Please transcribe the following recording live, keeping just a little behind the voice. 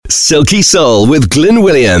Silky Soul with Glyn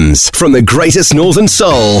Williams. From the greatest northern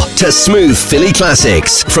soul to smooth Philly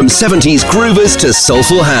classics. From 70s groovers to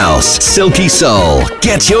soulful house. Silky Soul.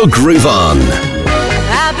 Get your groove on.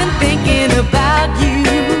 I've been thinking about you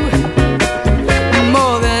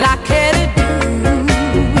more than I care to do.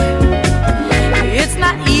 It's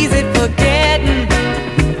not easy forgetting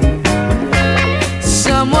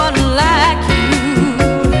someone like you.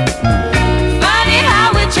 Funny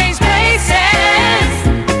how we change places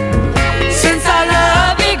since our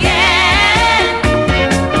love began.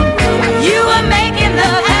 You were making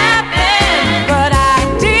love happen, but I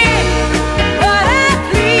did what I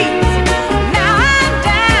pleased. Now I'm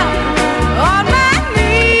down on my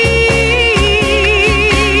knees,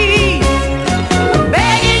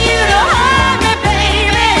 begging you to hold me,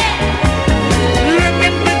 baby.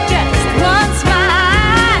 Looking for just one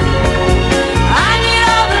smile. I need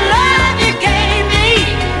all the love you gave me,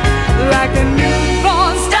 like a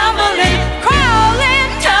newborn stumbling, crawling,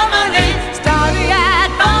 tumbling,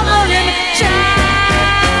 starry-eyed, bumbling child.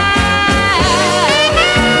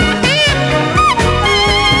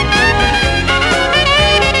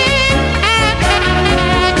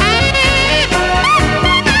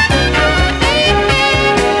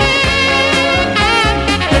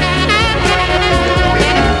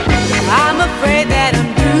 I'm afraid that I'm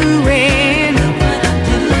doing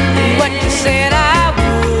what you said I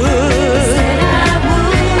would,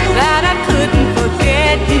 that I couldn't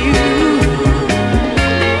forget you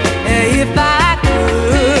if I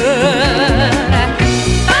could.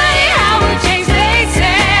 Funny how we change places.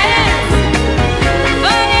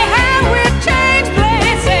 Funny how we change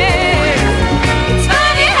places. It's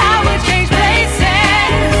funny how we change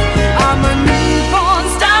places. I'm a newborn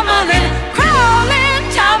stumbling, crawling,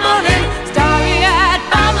 tumbling, starry-eyed,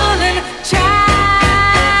 bumbling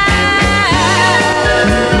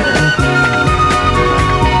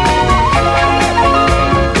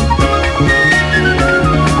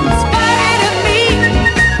It's funny to me,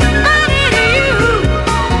 funny to you,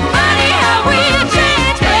 funny how we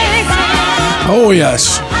change places. Oh,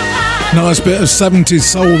 yes. Nice bit of 70s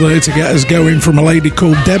soul there to get us going from a lady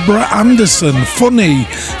called Deborah Anderson. Funny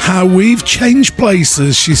how we've changed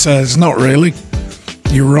places, she says. Not really.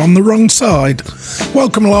 You were on the wrong side.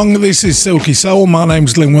 Welcome along. This is Silky Soul. My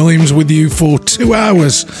name's Glyn Williams with you for 2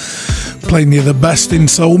 hours, playing you the best in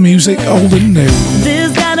soul music, old and new.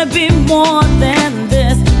 There's gotta be more than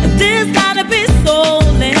this. There's gotta be soul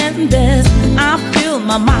in this. I feel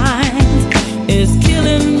my mind is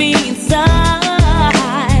killing me inside.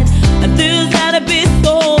 There's gotta be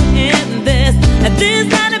soul in this. There's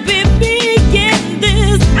gotta be me in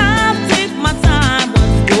this. I'll take my time.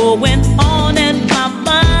 What's going on in my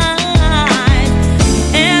mind?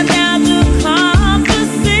 And as the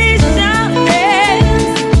conversation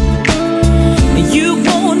ends, you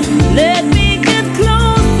won't let me get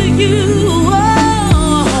close to you.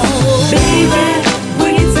 Oh, baby,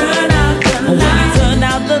 when you turn out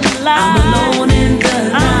the light, I'm alone in the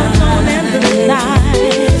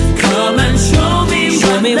night. Come and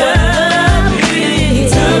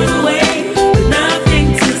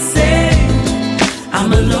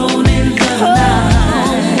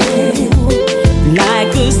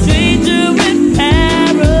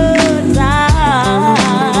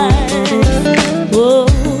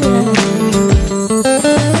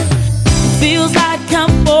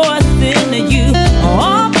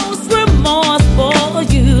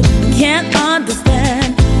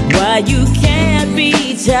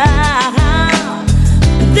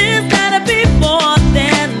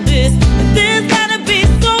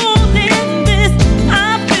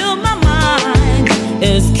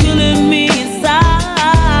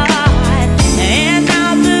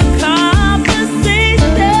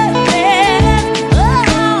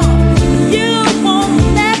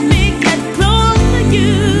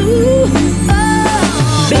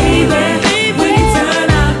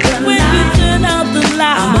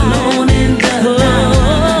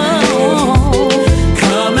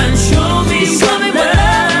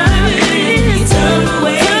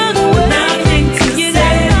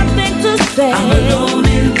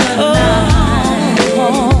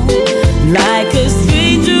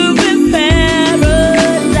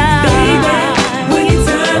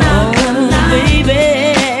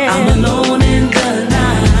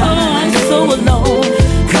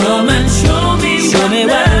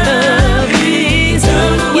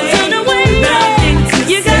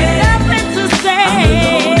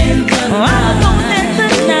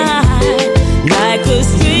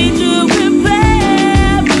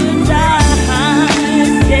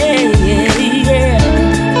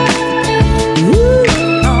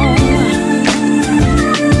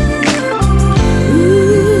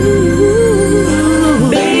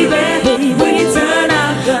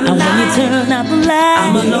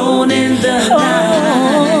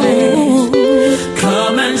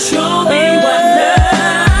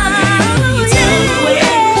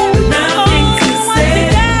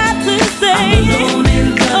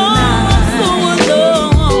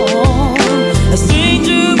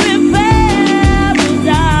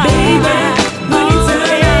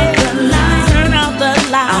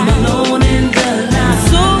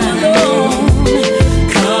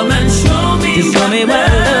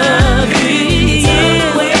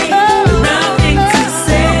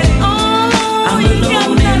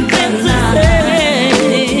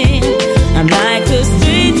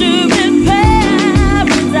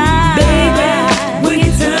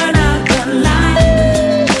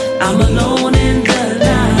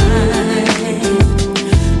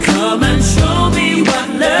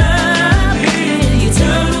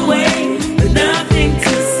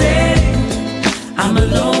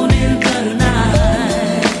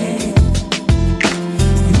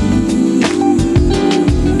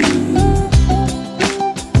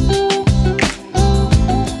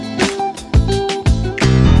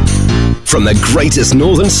From the greatest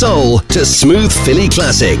northern soul to smooth Philly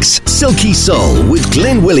classics. Silky Soul with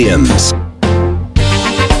Glyn Williams.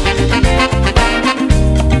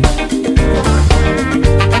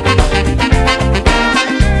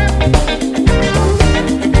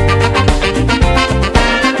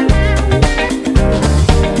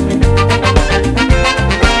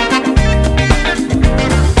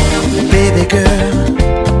 Baby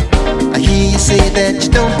girl, I hear you say that you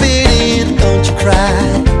don't fit in, don't you cry.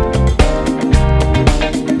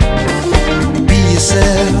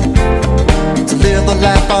 To live the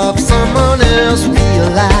life of someone else would be a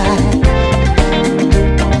lie.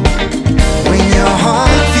 When your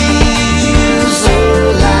heart feels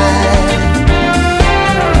alive,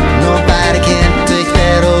 nobody can take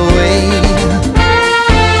that away.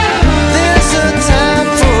 There's a time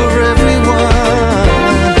for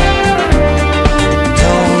everyone.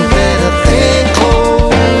 Don't let a thing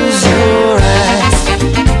close your eyes.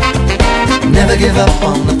 Never give up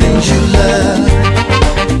on the things you love.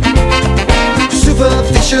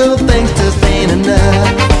 Superficial things just ain't enough.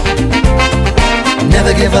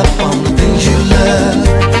 Never give up on the things you love.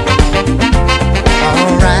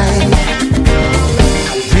 Alright.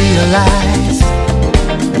 Realize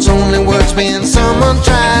it's only words when someone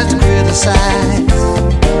tries to criticize.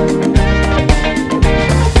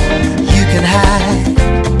 You can hide.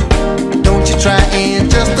 Don't you try and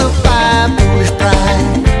justify foolish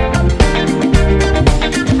pride.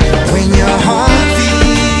 When your heart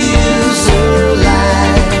feels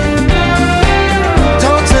alive,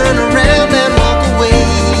 don't turn around and walk away.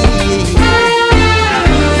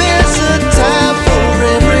 There's a time for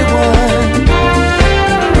everyone.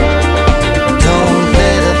 Don't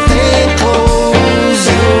let a thing close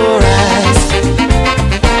your eyes.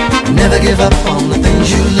 Never give up on the things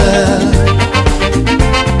you love.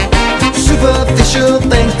 Superficial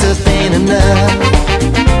things just ain't enough.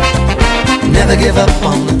 Never give up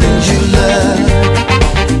on the things you love.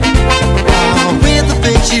 Oh, with the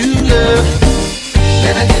things you love.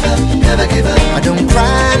 Never give up, never give up. I don't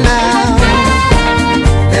cry now.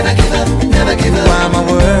 Never give up, never give up. Why my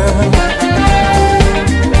world?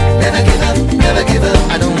 Never give up, never give up.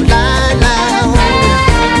 I don't lie now.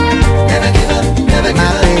 Never give up, never give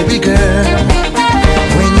up. My baby girl,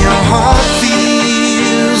 when your heart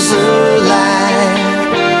feels alive,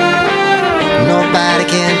 nobody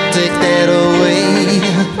can take that away.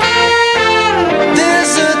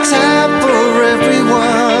 There's a time for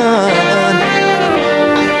everyone.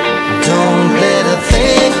 Don't let a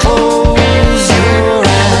thing close your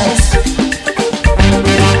eyes.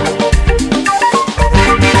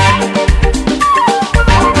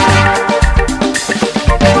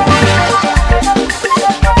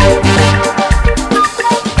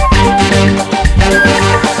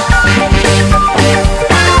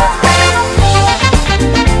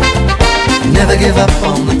 Never give up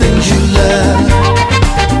on the things you love.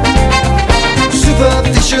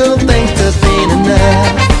 Superficial things just ain't enough.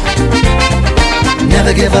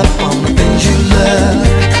 Never give up on the things you love.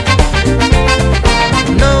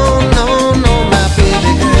 No, no, no, my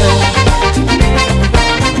baby girl.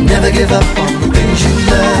 Never give up on the things you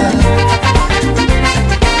love.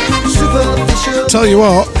 Superficial. Tell you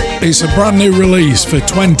what, it's a brand new release for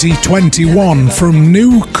 2021 from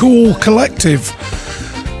New Cool Collective.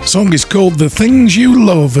 Song is called The Things You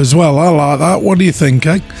Love as well. I like that. What do you think,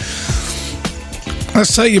 eh?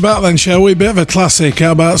 Let's take you back then, shall we? Bit of a classic.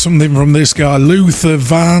 How about something from this guy, Luther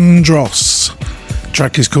Vandross? The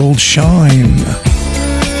track is called Shine.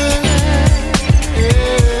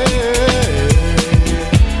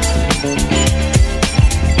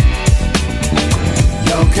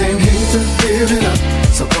 Y'all came here to give it up,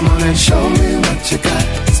 so come on and show me what you got.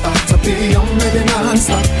 Start to be on, maybe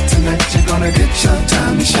non-stop. Tonight you're gonna get your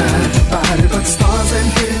time to shine. Body but stars in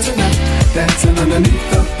here tonight, dancing underneath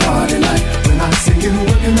the party light. When I see you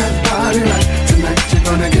working that body right, tonight you're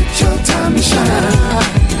gonna get your time to shine.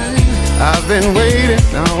 I've been waiting,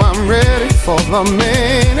 now I'm ready for the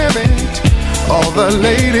main event. All the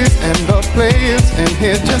ladies and the players in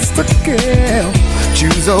here just to kill.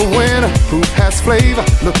 Choose a winner who has flavor,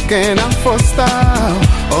 looking out for style.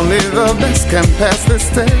 Only the best can pass this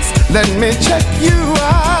test. Let me check you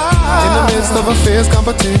out. In the midst of a fierce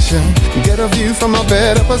competition, get a view from a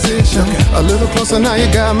better position. A little closer now, you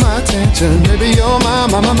got my attention. Baby, you're my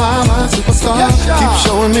superstar. Keep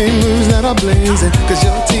showing me moves that are blazing, cause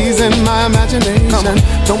you're teasing my imagination.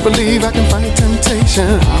 Don't believe I can fight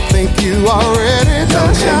temptation. I think you are ready to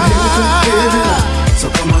shine. So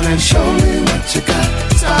come on and show me what you got.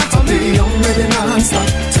 Start to be on, maybe non-stop.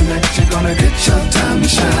 Tonight you're gonna get your time to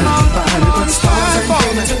shine. Body but stars and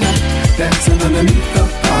here tonight, dancing underneath the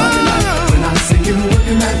party light. When I see you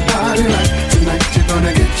working that body right,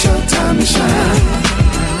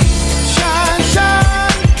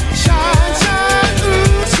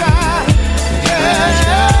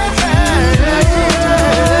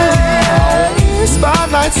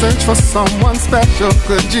 search for someone special.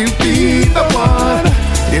 Could you be the one?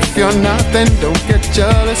 If you're not, then don't get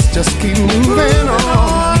jealous. Just keep moving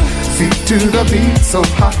on. Feet to the beat, so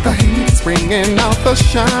hot the heat's bringing out the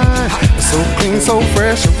shine. So clean, so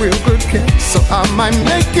fresh, a real good kick. So I might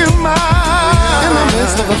make you mine. In the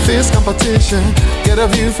midst of a fierce competition, get a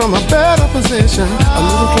view from a better position. A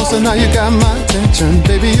little closer, now you got my attention.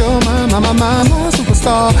 Baby, you're my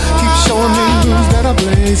superstar. Keep showing me moves that are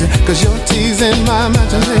blazing, cause you're teasing my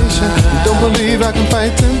imagination. Don't believe I can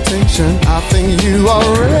fight temptation. I think you are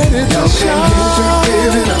ready to shine.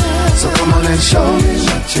 Give it up. So come on and show me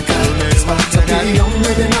what you got. It's about to be on,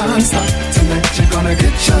 baby, non-stop. Tonight you're gonna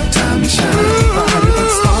get your time to shine. Party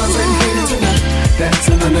with stars in here tonight,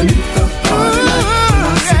 dancing underneath the party light. When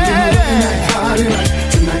I see you looking that party right,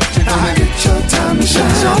 tonight you're gonna get your time to shine.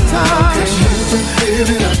 Okay, give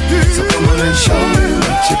it up. So come on and show me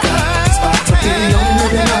what you got. It's about to be on,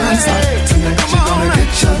 baby, non-stop. Tonight you're gonna get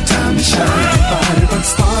your time to shine. Party with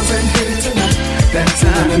stars in here tonight,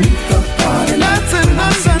 dancing underneath the party light. When I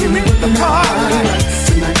see you with the party lights,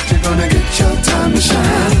 tonight you're gonna get your time to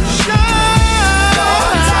shine.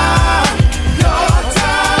 Your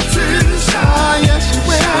time to shine. Yes, you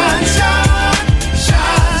will. Shine, shine,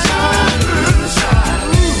 shine, shine,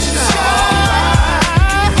 shine.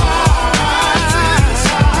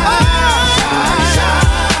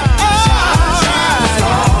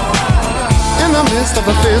 In the midst of a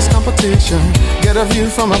fierce competition, get a view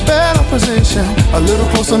from a better position. A little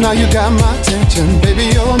closer, now you got my attention. Baby,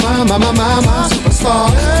 you're my superstar.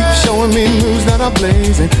 Keep showing me moves that are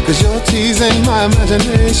blazing, cause you're teasing my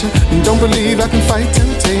imagination. And don't believe I can fight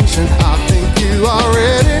temptation. I think you are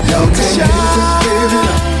ready to shine. Give it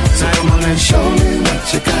up. So come on and show me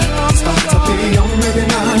what you got. It's about to be on, maybe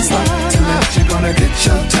non-stop. Tonight you're gonna get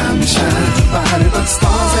your time to shine. Body but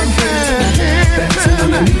stars and here, dancing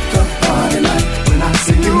underneath the party light. When I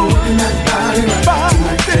see you moving that body right,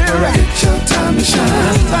 tonight you're gonna get your time to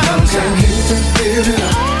shine. I'm here to give it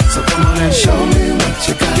up. So come on and show me what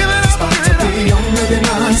you got. It's about to be on, maybe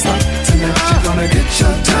non-stop. Tonight you're gonna get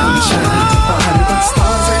your time to shine. Body but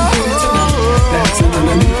stars and here tonight, dancing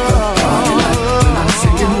underneath the party light. When I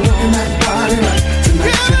see you moving that body right,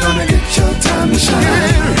 tonight you're gonna get your time to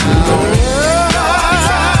shine.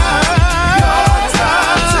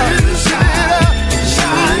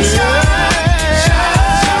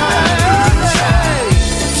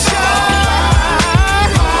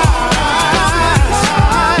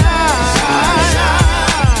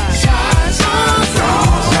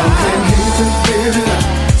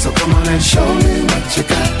 Show me what you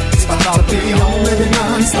got. It's about to be on, baby,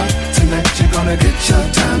 non-stop. Tonight you're gonna get your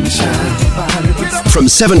time to shine. From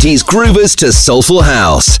 70s groovers to soulful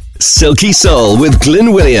house, Silky Soul with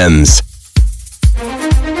Glyn Williams.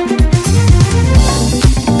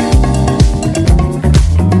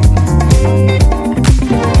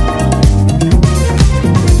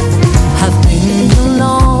 I've been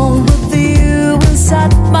alone with you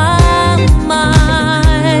inside my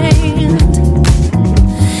mind,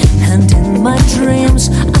 and in my dreams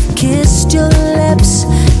I've kissed your lips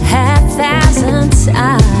 1,000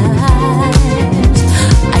 times.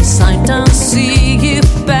 I sometimes see you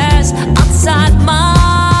pass outside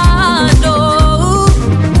my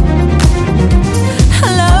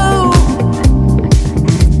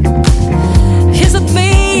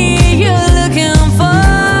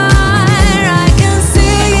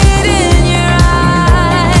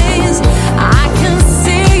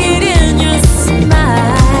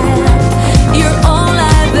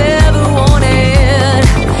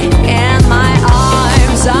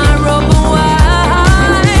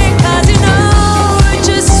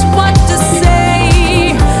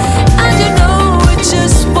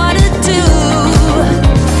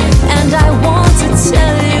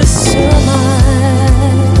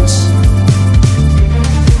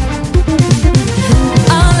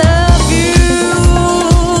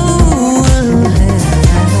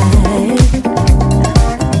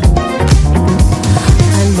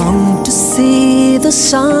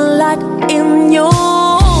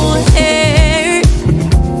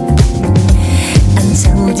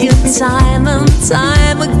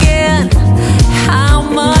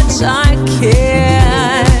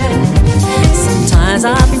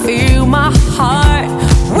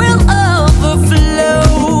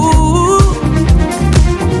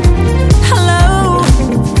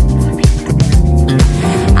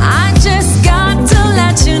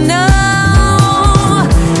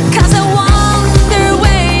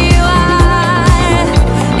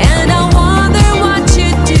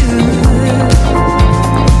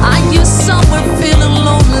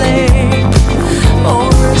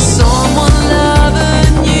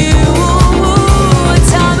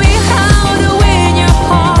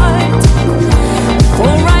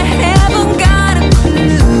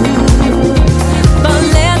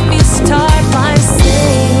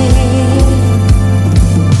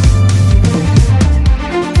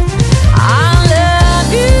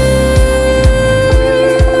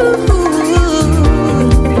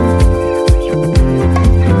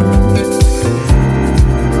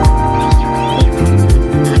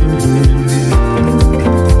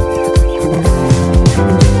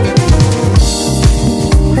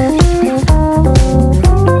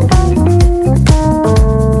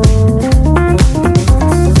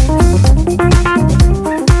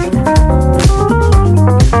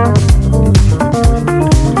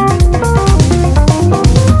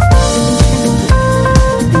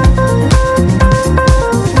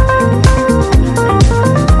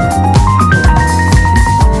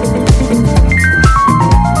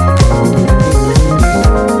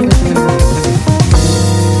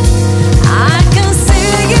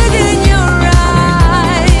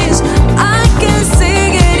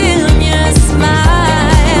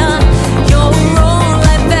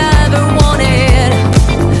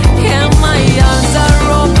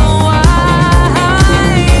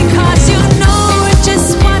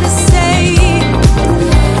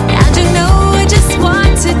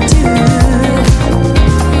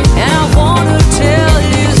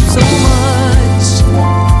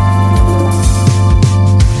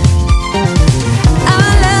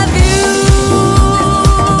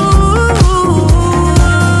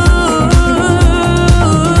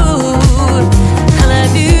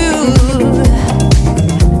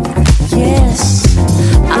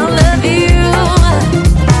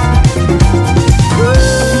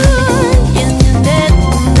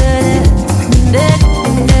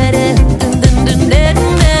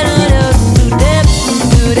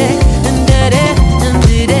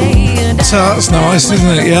That's nice,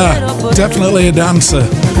 isn't it? Yeah, definitely a dancer.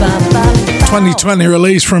 2020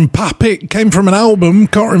 release from Papik, came from an album.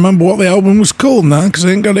 Can't remember what the album was called now because I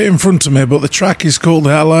ain't got it in front of me, but the track is called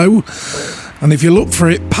Hello. And if you look for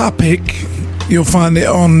it, Papik, you'll find it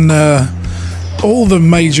on all the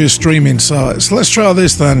major streaming sites. Let's try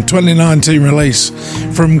this then. 2019 release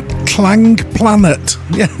from Klang Planet.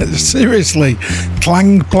 Yeah, seriously,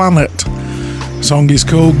 Klang Planet. Song is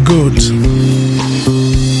called Good.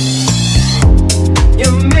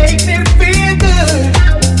 You make me feel good.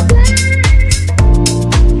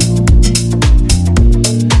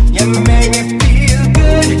 You make me feel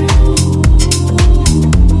good.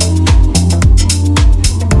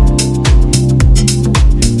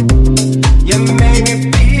 You make me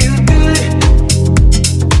feel good.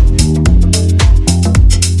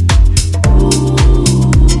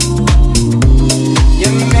 You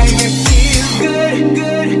make me feel good,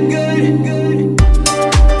 good, good, good.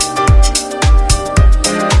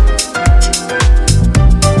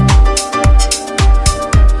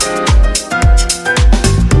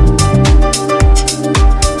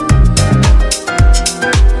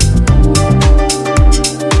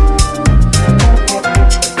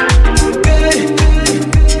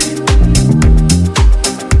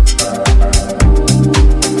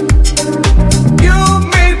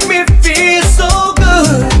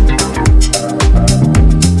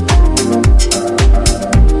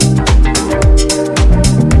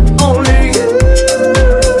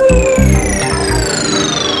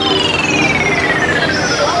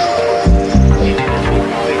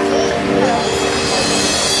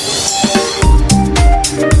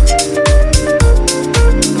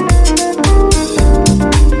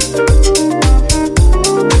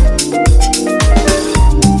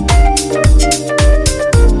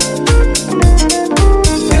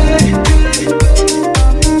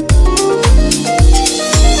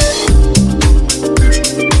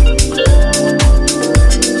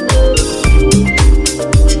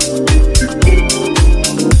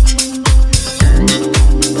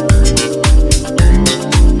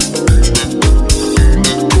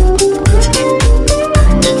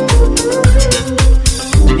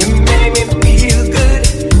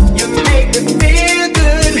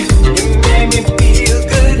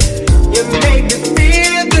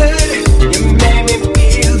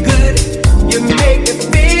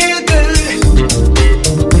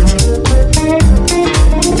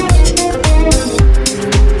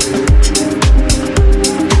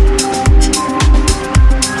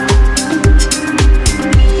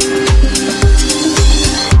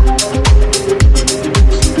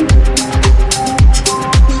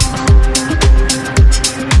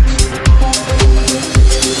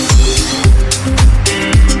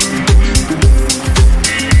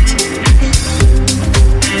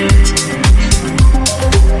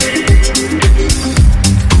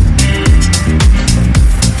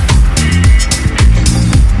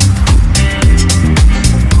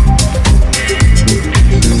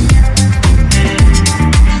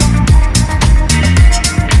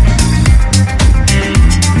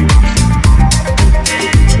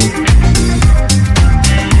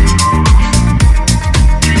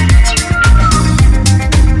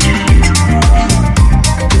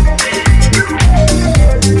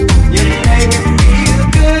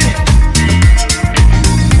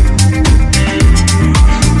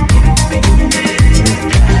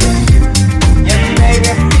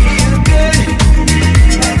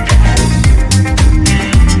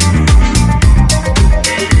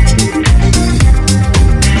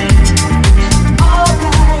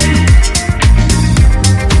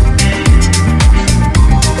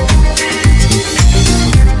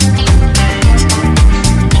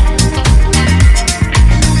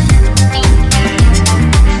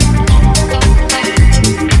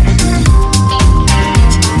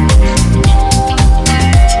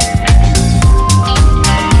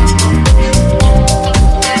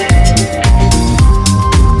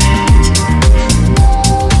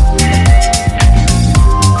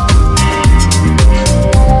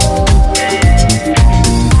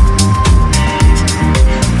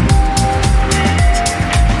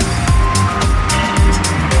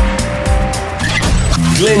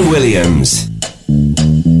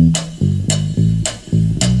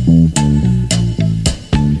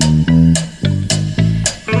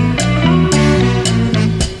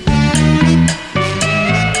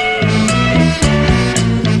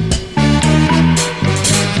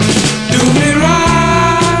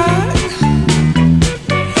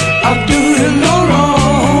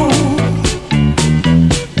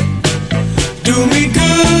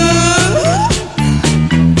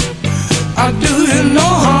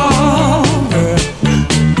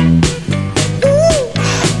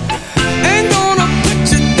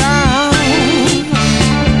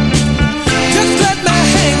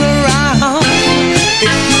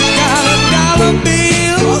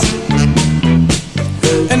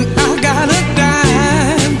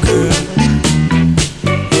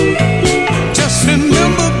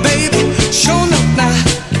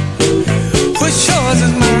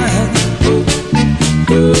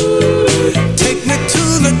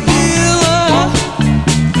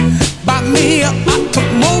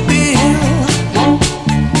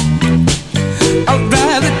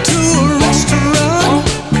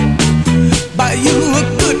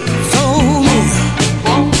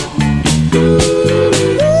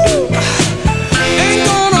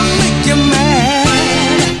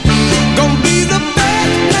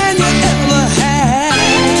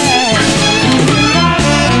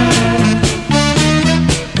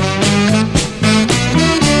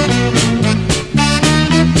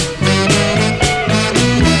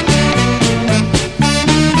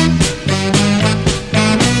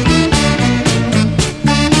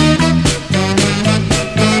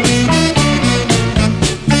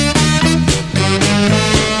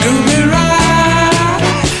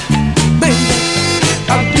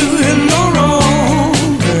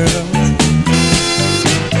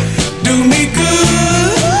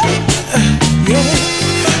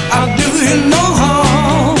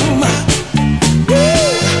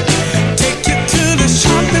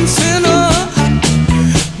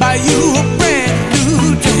 buy you a brand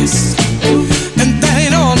new dress. And that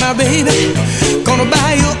ain't all now, baby. Gonna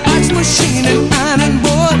buy you a wax machine and ironing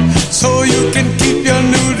board so you can keep your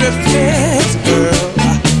new dress. Yes, girl.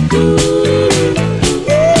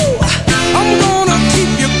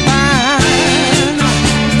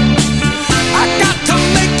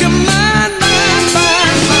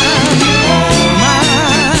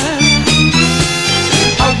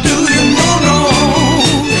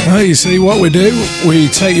 You see what we do? We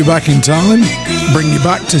take you back in time, bring you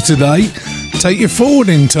back to today, take you forward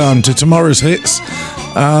in time to tomorrow's hits,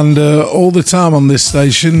 and all the time on this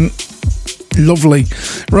station. Lovely.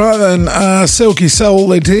 Right then, Silky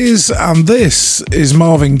Soul it is, and this is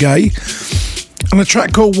Marvin Gaye, and a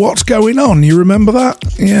track called What's Going On. You remember that?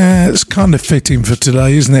 Yeah, it's kind of fitting for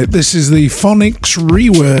today, isn't it? This is the Phonics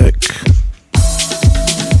rework.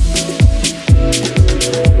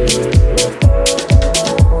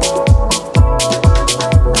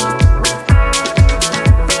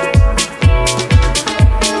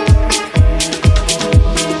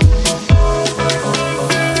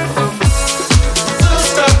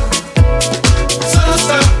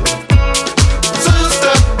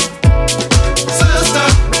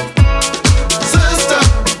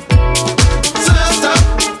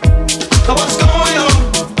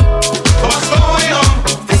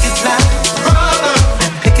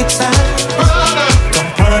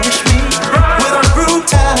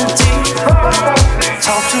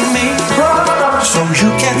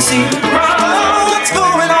 Sister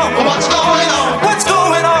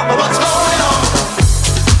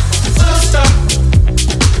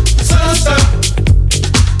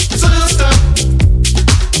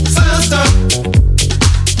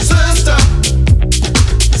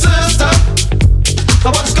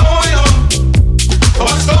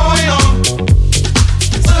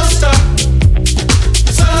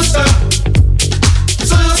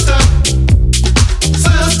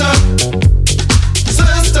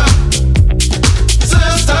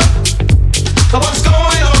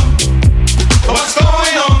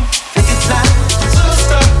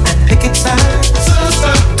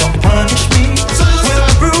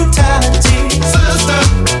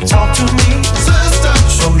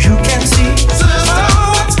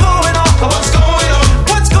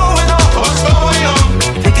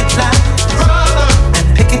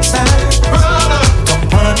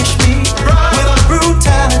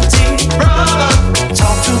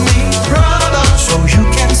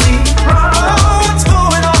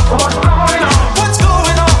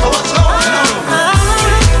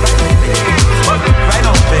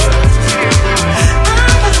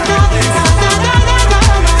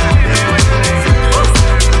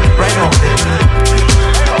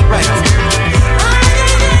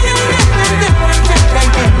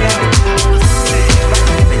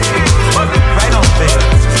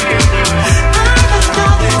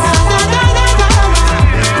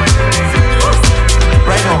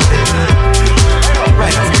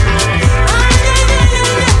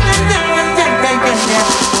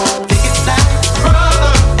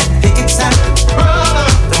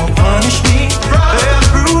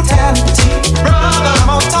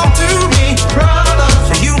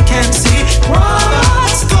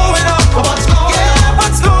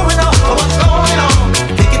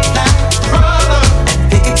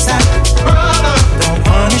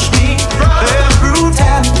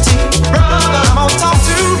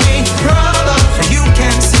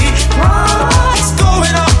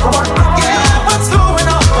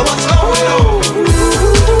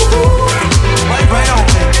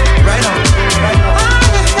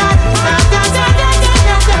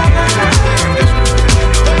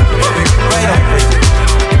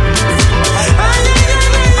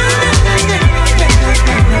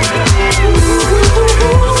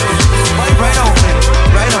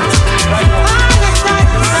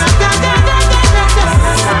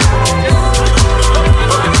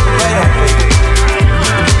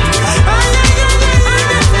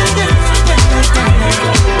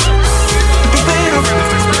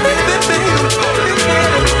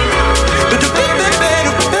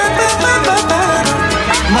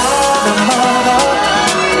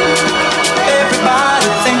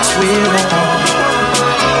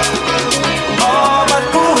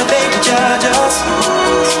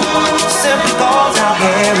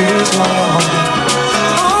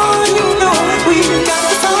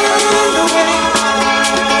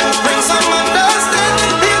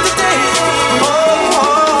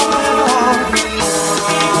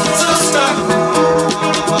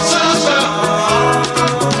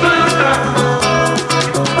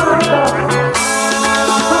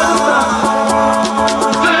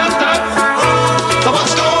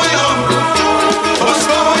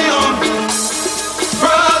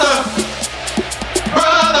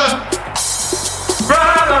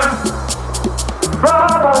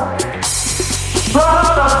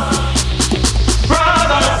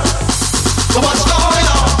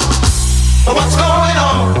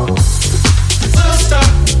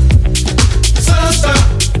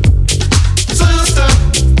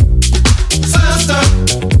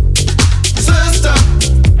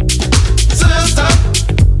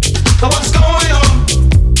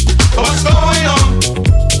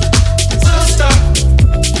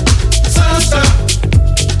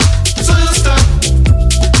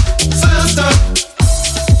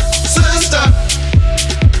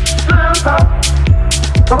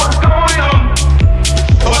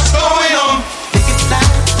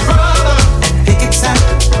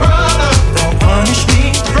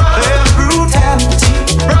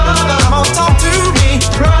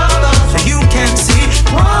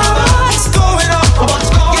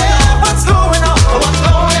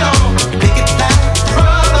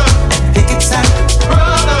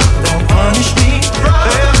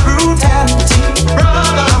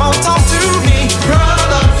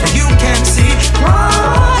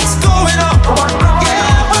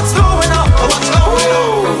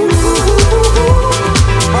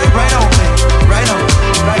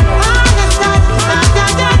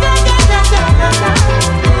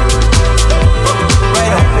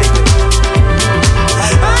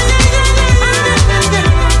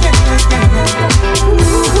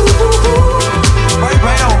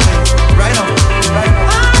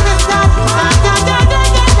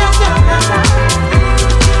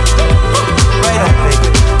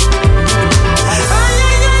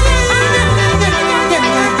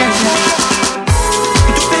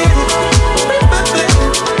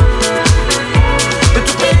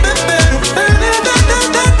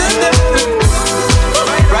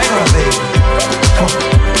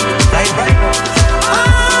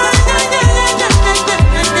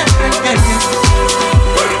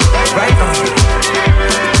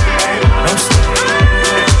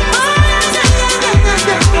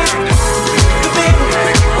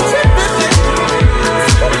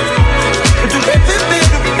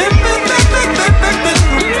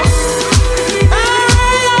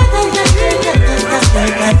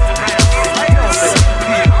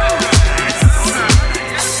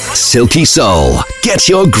Silky Soul. Get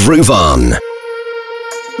your groove on.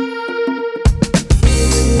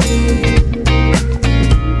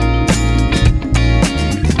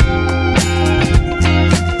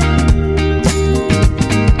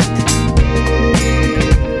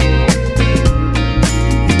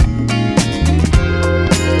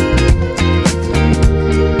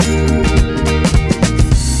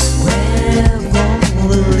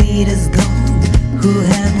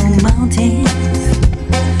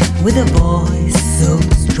 With a voice so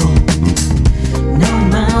strong, no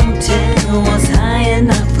mountain was high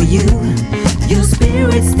enough for you. Your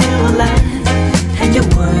spirit's still alive, and your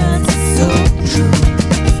words so true.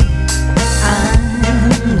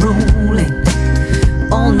 I'm rolling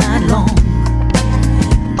all night long,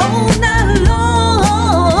 all night long.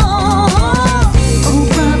 Oh,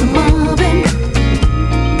 Brother Marvin,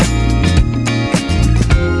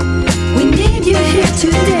 we need you here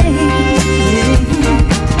today.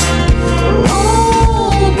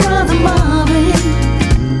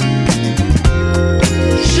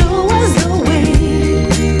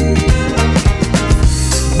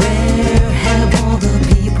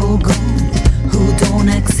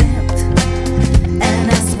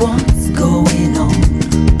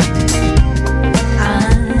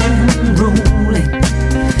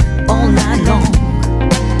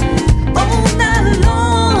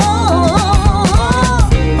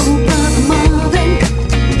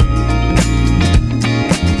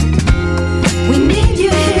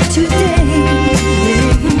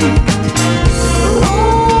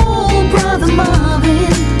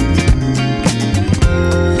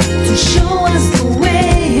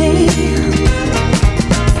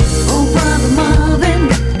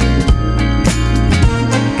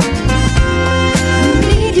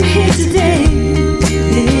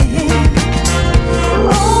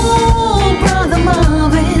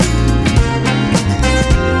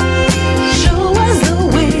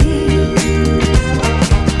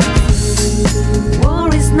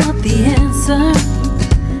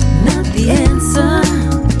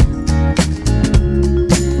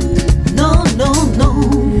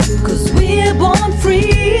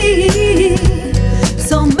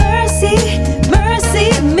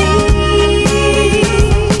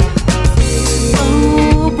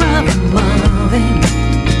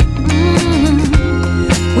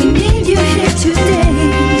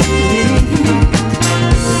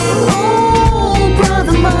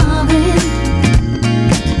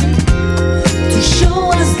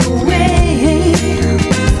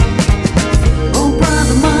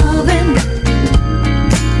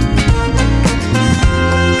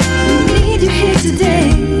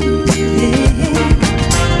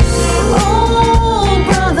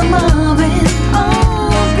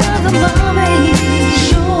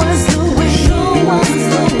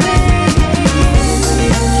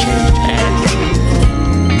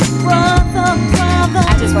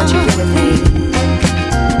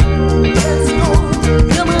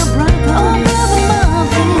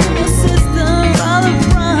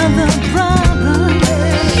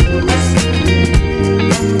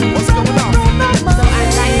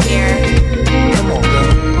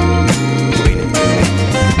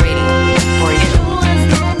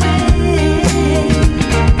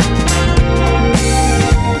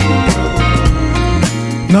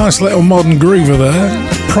 Nice little modern groover there.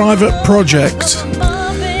 Private Project.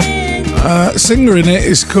 Singer in it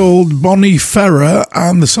is called Bonnie Ferrer,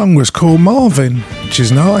 and the song was called Marvin, which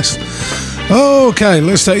is nice. Okay,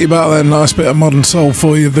 let's take you back there. Nice bit of modern soul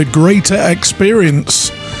for you. The Greater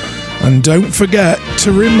Experience. And don't forget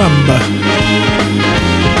to remember.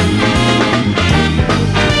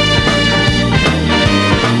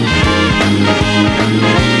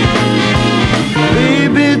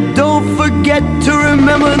 Forget to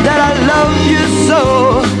remember that I love you so.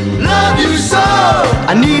 Love you so.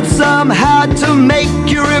 I need somehow to make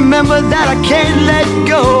you remember that I can't let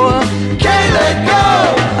go. Can't let go.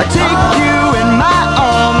 I take you in my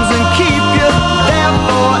arms and keep you there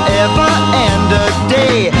forever and a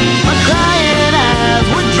day. My crying eyes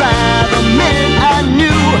would dry the minute I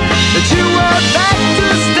knew that you were back to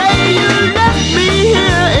stay. You left me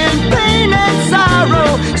here in pain and sorrow.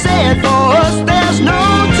 Sad for us, there's no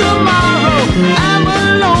tomorrow. I'm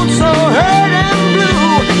alone, so hurt and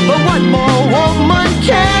blue. But what more woman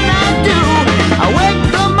can I do? I wake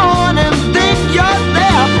the morning, think you're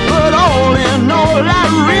there, but all in all I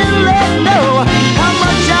really know how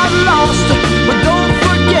much I've lost. But don't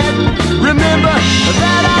forget, remember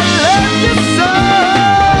that I love you so.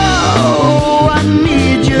 Oh, I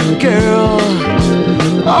need you, girl.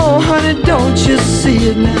 Oh, honey, don't you see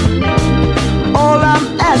it now? All I'm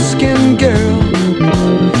asking, girl,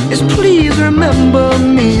 is please remember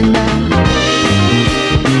me now.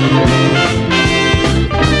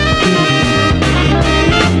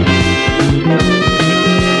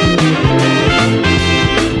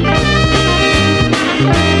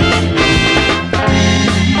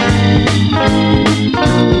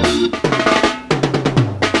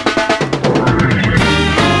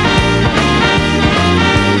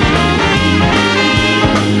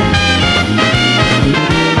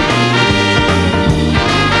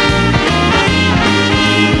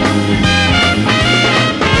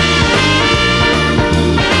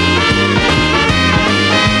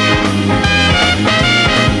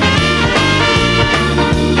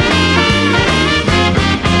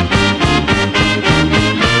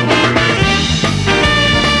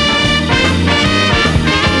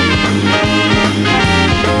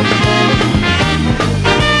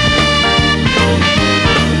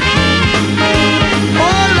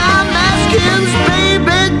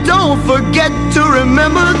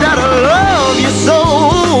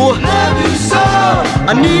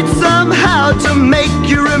 I need somehow to make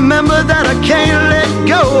you remember that I can't let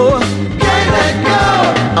go. Can't let go.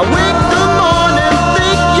 I wake the morning,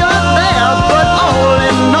 think you're there, but all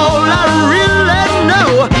in all, I really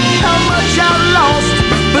know how much I've lost.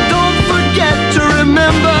 But don't forget to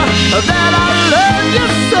remember that I love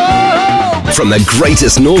you so. From the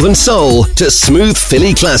greatest Northern Soul to smooth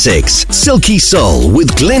Philly classics, Silky Soul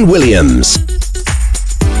with Glyn Williams.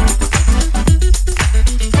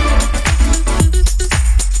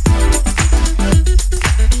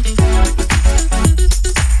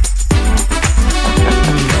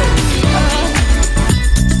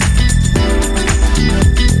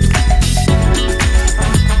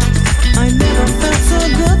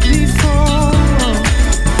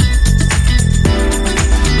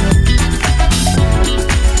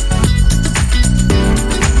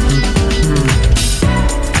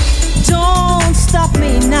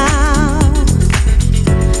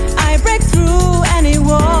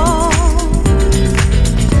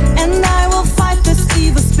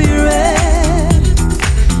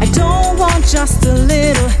 Just a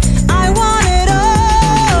little, I want it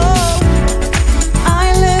all.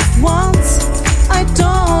 I live once, I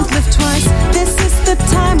don't live twice. This is the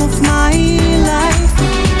time of my life.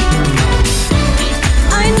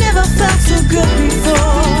 I never felt so good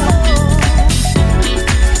before.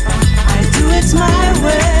 I do it my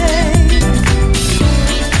way.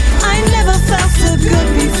 I never felt so good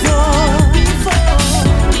before.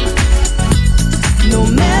 No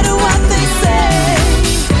matter what they say,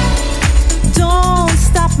 don't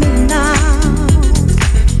stop me now.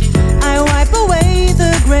 I wipe away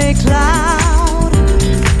the gray cloud,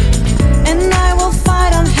 and I will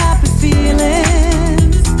fight unhappy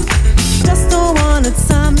feelings. Just don't want it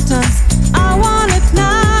sometimes, I want it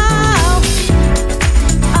now.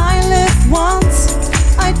 I live once,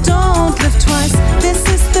 I don't live twice. This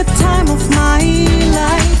is the time of my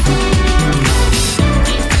life.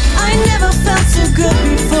 I never felt so good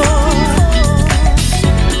before.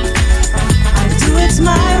 It's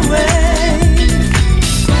my way.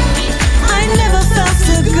 I never felt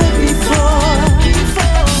so good before.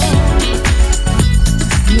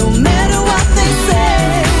 No matter what they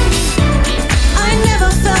say, I never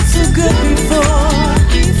felt so good before.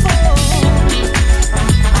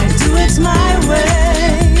 I do it my way.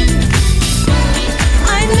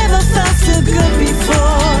 I never felt so good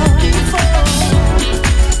before.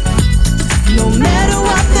 No matter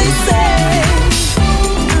what they say,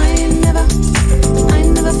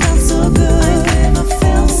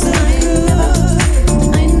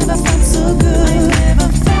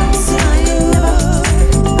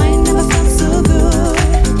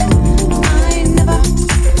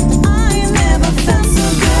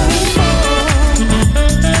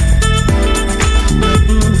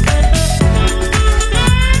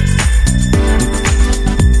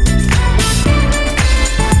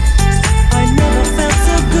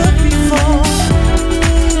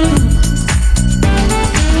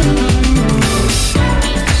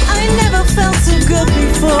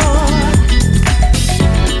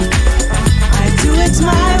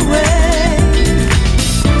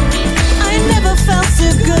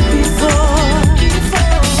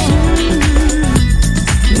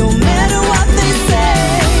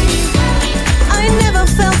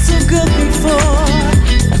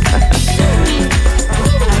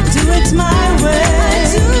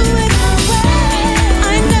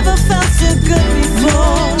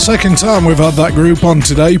 Second time we've had that group on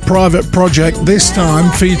today. Private Project, this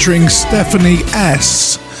time featuring Stephanie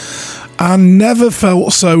S. And Never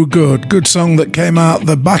Felt So Good. Good song that came out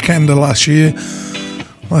the back end of last year.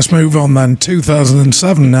 Let's move on then.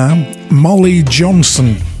 2007 now. Molly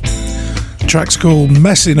Johnson. The track's called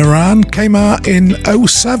Messing Around. Came out in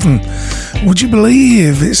 07. Would you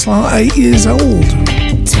believe it's like 8 years old?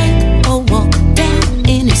 Take a walk down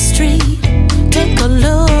in the street. Take a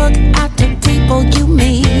look at the people you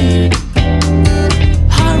meet.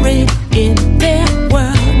 Hurry in their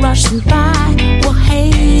world, rushing by. Well,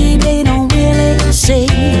 hey, they don't really see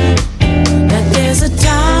that there's a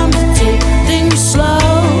time to take things slow.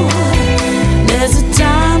 There's a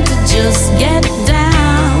time to just get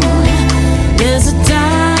down. There's a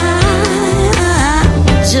time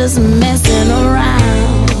just messing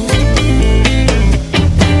around.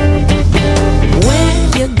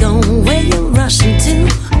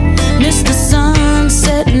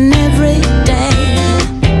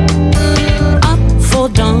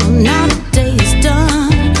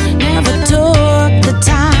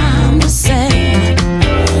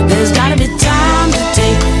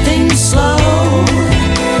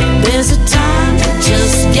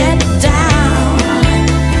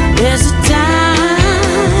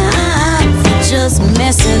 just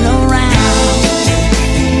messing around.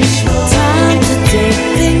 Time to take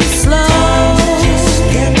things slow.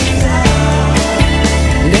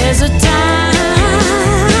 There's a time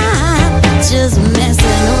just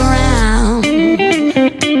messing around.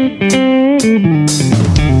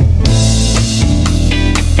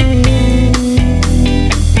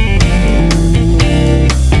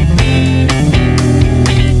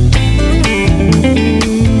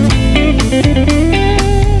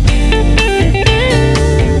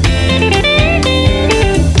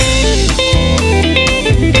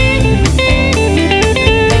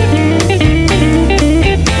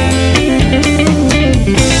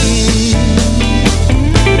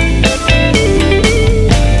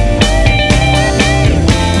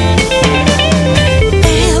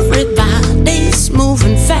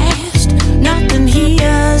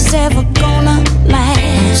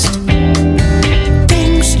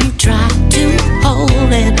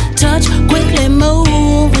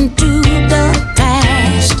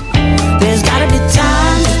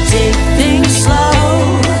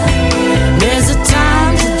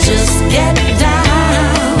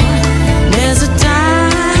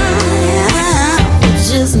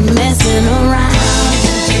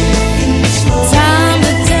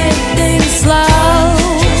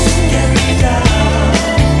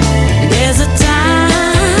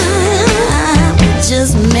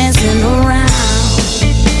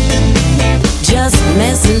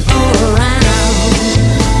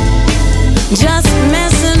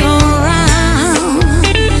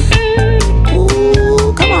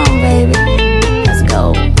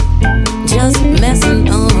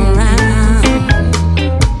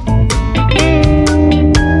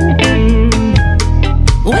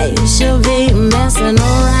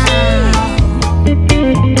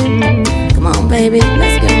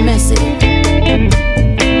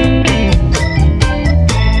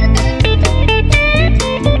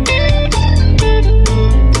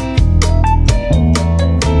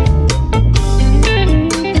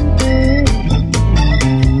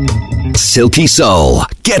 Silky Soul.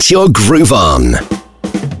 Get your groove on.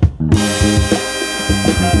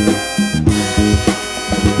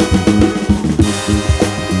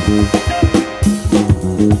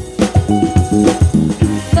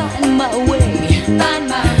 Find my way.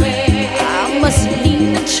 I mustn't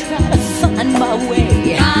even try to find my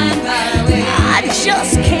way. I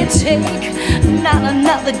just can't take not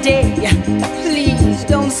another day. Please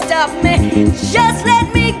don't stop me. Just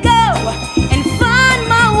let me go and find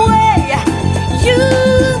my way. You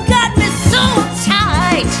got me so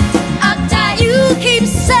tight. You keep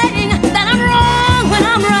saying that I'm wrong when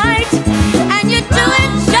I'm right, and you do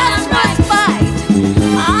it just for spite.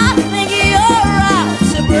 I think you're out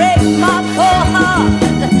to break my poor heart.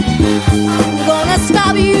 I'm gonna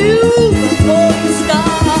stop you before you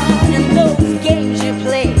start. And those games you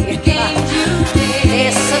play,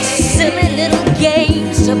 they're such silly little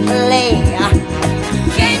games to play.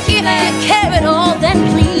 Can't you care at all? Then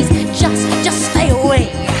please just stay away.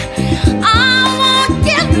 I won't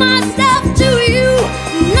give myself to you,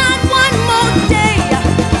 not one more day.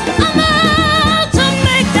 I'm out to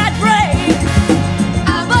make that break.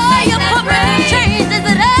 Boy, you put me in chains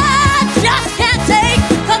that I just can't take,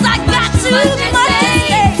 'cause I got too much to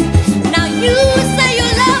say. Now you say you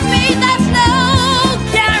love me, that's no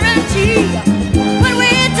guarantee. When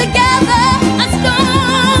we're together, a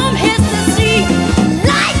storm hits the sea,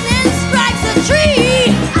 lightning strikes a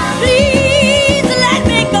tree. Please let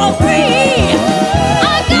me go free.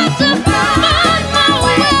 I got to find my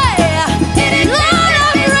way. Lord,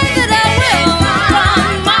 I pray that I will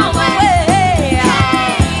find my way.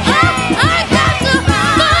 I got to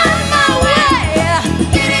find my way.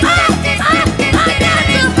 I got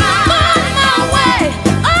to find my way.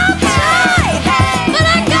 I'll try, but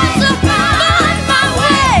I got to find my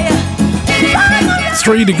way.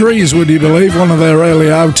 3 Degrees, would you believe? One of their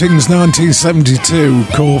early outings, 1972,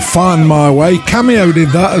 called Find My Way. Cameo did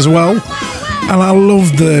that as well, and I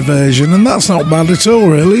loved their version, and that's not bad at all,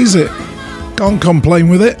 really, is it? Can't complain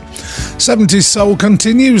with it. 70s Soul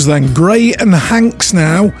continues then. Gray and Hanks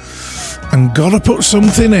now, and Gotta Put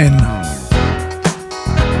Something In.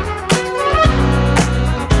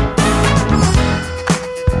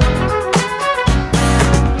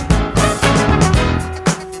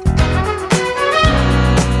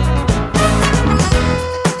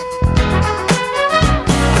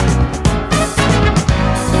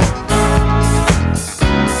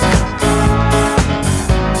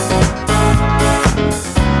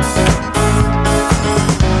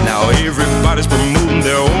 Now everybody's promoting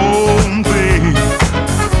their own thing.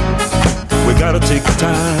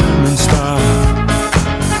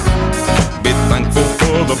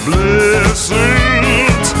 the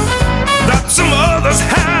blessings that some others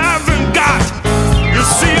haven't got. You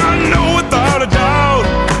see, I know without a doubt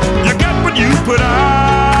you get what you put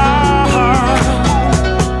out.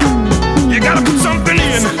 You gotta put something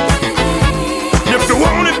in if you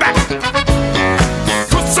want it back.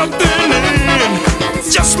 Put something in,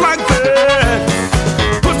 just like that.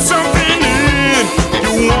 Put something in,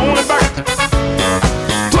 you want it back.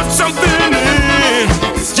 Put something in,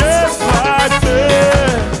 just like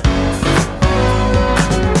that.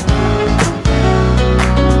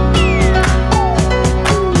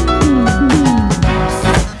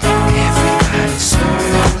 Everybody's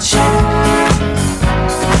searching.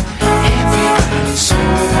 Everybody's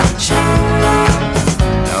searching.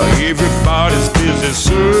 Now everybody's busy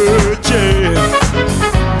searching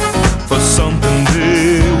for something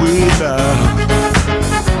they without.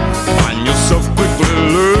 Find yourself quickly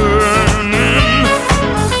learning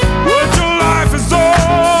what your life is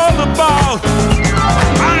all about.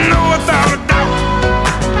 I know without a doubt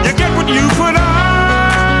you get what you put out.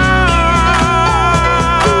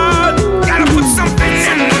 Gotta put something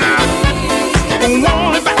in now.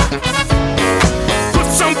 Want it back. Put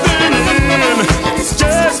something in,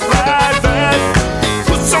 just like that.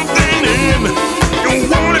 Put something in. You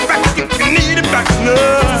want it back, you need it back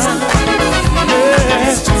now.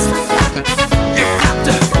 Yeah.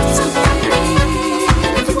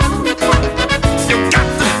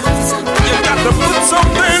 You got to put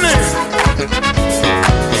something in.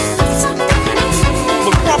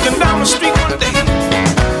 Was walking down the street one day,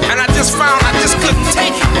 and I just found I just couldn't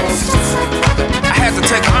take it. I had to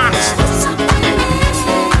take it honestly,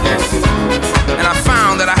 and I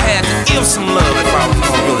found that I had to give some love if I was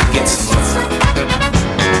gonna really get some love.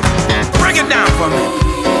 Break it down for me.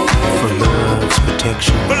 For love's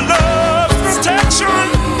protection. For love's protection.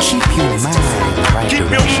 Keep your mind in the right Keep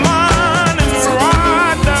direction. your mind in the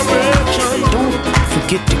right direction. Don't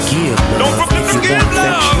forget to give love. Don't forget to give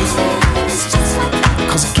love.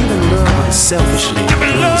 Cause giving love unselfishly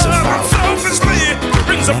Giving brings love about unselfishly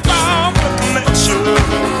brings about a connection.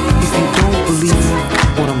 If you don't believe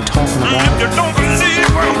what I'm talking If about, you don't believe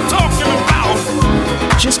what I'm talking about,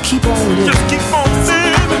 just keep on living. just keep on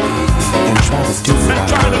living And try to do and without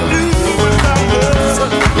try to love. do without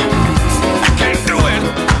love. I can't do it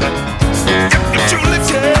if you truly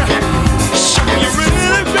care. Show you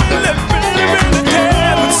really, really, really, really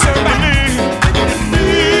care. But somebody you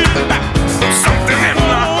need it back. Something in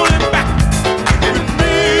hold it back. You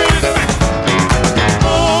need it back.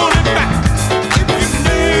 Hold it back. If you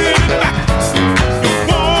need it back, you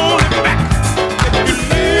want it back.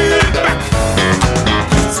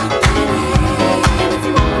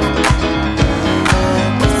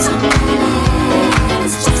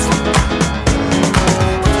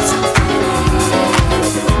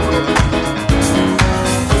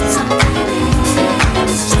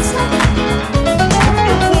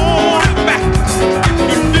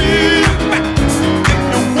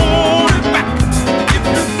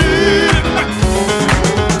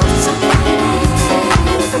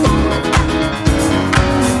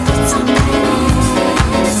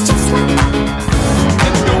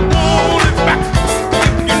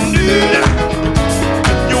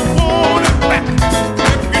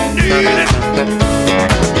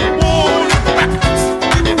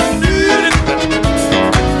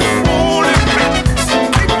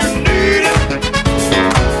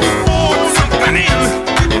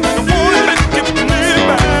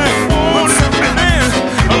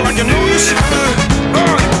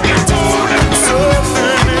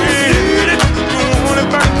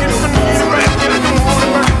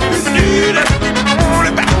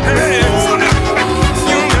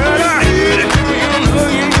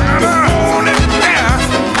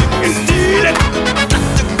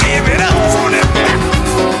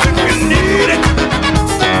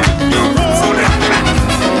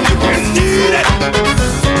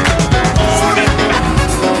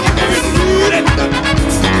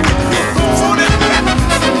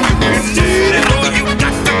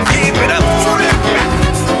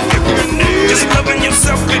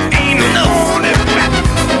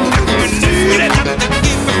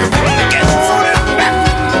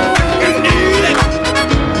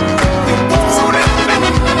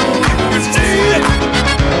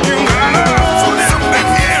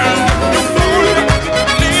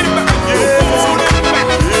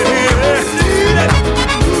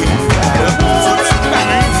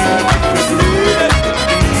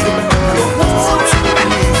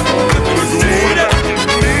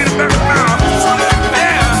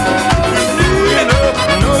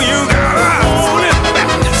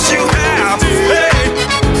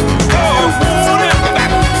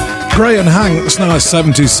 Brian Hanks, nice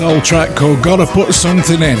 70s soul track called Gotta Put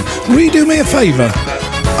Something In. Will you do me a favour?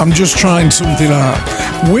 I'm just trying something out.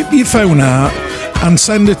 Whip your phone out and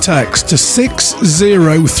send a text to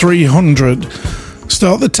 60300.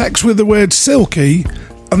 Start the text with the word Silky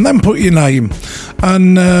and then put your name.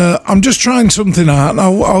 And I'm just trying something out, and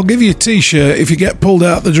I'll give you a t-shirt if you get pulled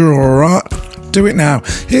out the drawer, alright? Do it now.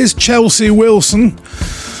 Here's Chelsea Wilson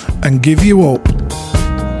and Give You Up.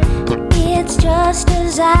 It's just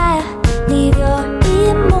as I leave your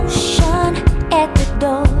emotion at the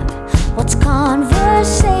door. What's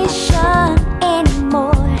conversation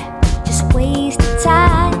anymore? Just wasted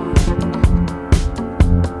time.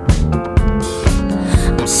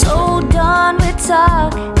 I'm so done with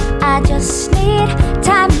talk. I just need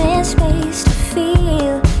time and space to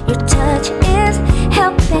feel. Your touch is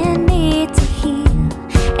helping me to heal.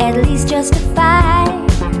 At least justify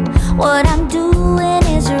what I'm doing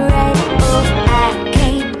is right. Oh, I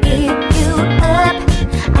can't give you up.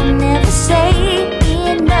 I'll never say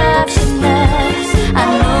enough's enough. I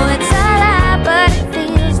know it's a lie, but it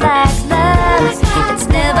feels like love. It's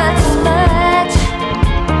never too much.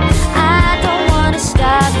 I don't wanna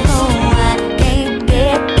stop, no, I can't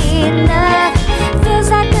get enough. Feels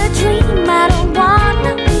like a dream, I don't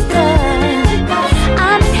wanna wake up.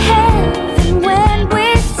 I'm in heaven when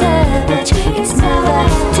we touch. It's never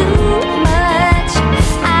too much.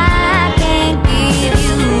 I can't give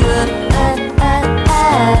you up,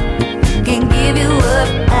 can't give you up,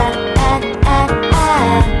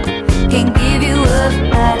 can't give you up,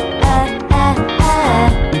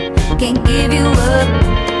 can't give you up.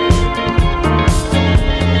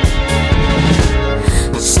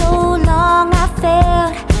 So long I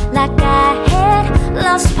felt like I had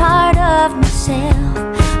lost part of myself,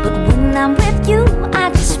 but when I'm with you I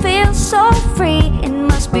just feel so free. It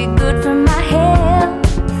must be good for my health.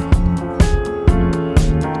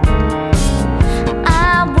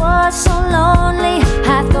 I was so lonely,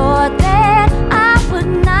 I thought that I would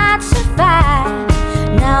not survive.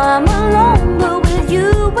 Now I'm alone, but with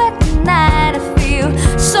you at night I feel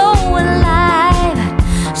so alive.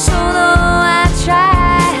 So though I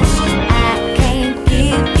try, I can't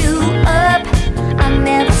give you up. I'll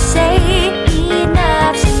never say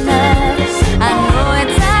enough's enough. I know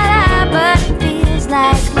it's a lie, but it feels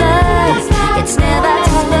like love. It's never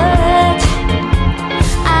too much.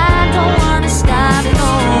 I don't wanna stop, no,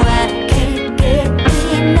 I can't get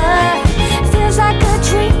enough. Feels like a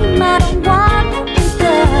dream, I don't wanna wake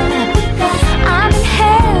up. I'm in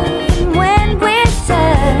heaven when we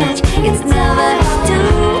touch. It's never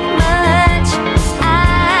too much. I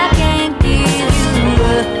can't give you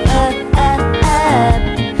up,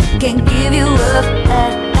 can't give you up,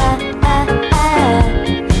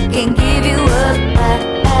 can't give you up,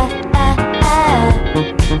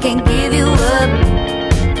 can't give you up.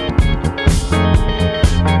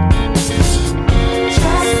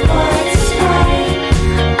 Just for tonight,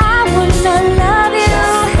 I wanna love you.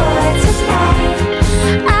 Just for tonight,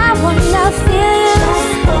 I wanna feel you.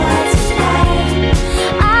 Just for tonight,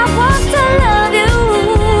 I want to love you.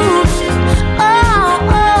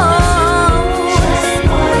 Oh, oh. Just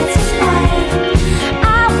for tonight, I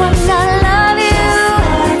wanna love you.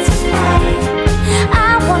 Just for tonight, I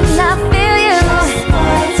wanna feel you. Just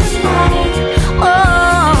for tonight, oh,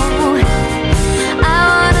 I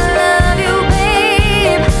wanna love you,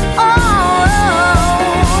 babe. Oh,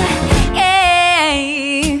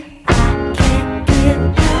 yeah. I can't give you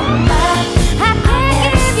up. I can't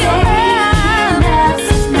give you up. Enough's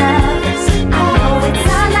enough. I know it's a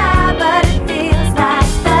lie, but it feels like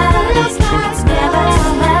love. It's never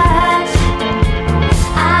too much.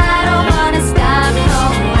 I don't wanna stop, no,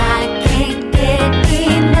 I can't get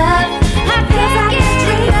enough. I can't get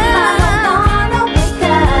enough. I don't wanna wake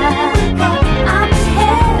up. I'm in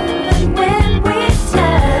heaven when we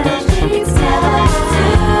touch. It's never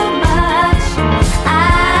too much. I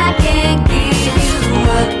can't give you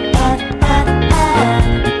up,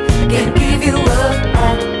 can't give you up,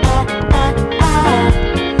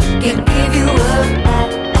 can't give you up,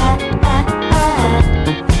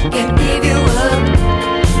 can't give you up.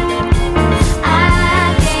 I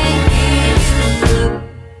can't give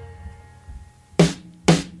you up.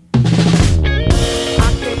 I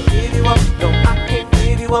can't give you up, no, I can't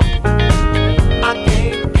give you up. I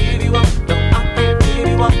can't give you up, no, I can't give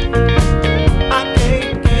you up. I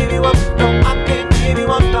can't give you up, no, I can't give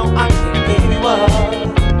you up, no, I can't give you up.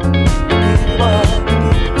 Give you up,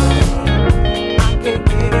 give you up. I can't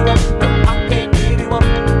give you up, no, I can't give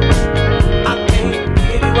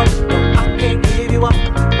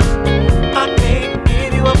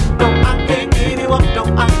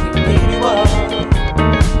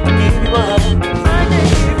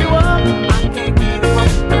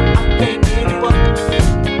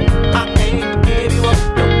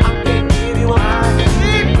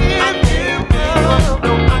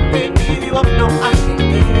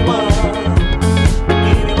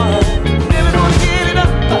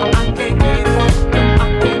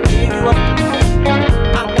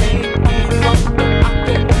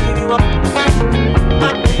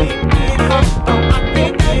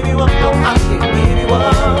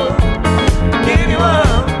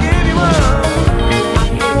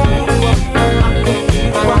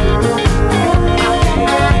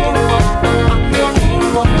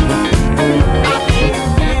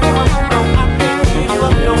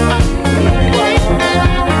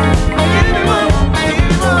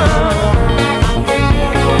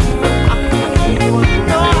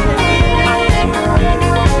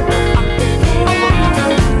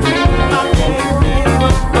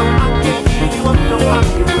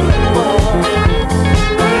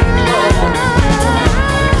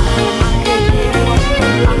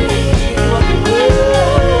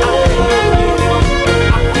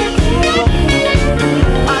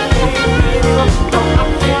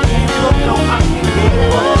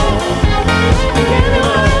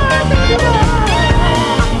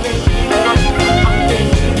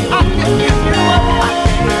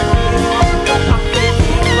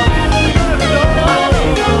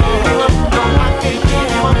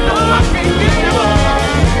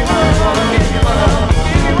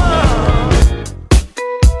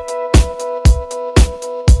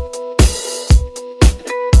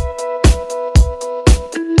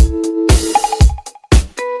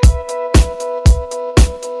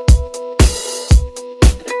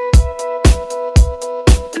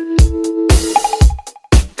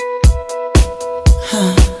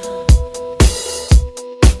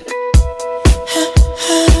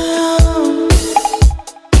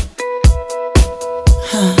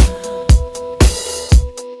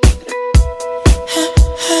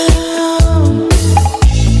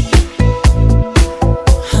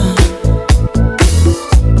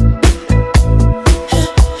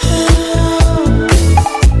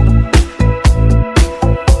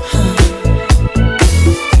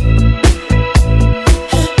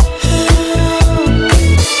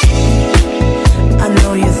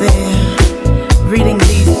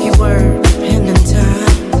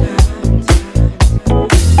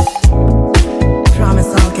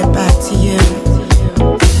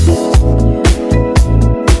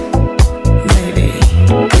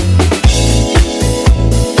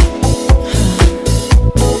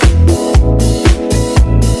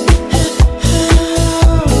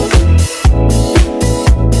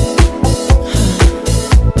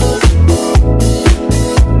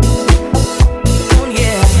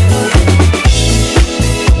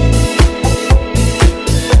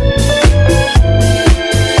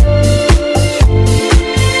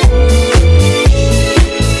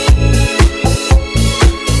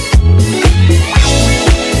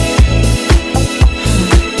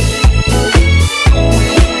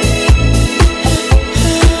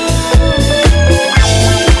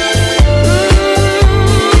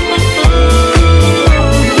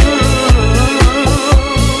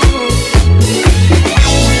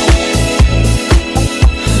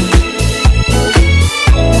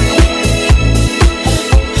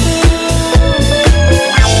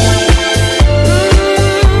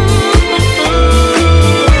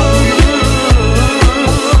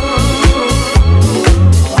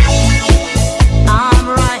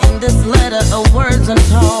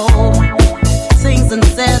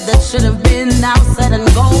should have been now set and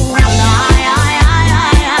go. I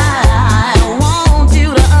want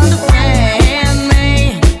you to understand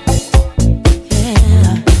me.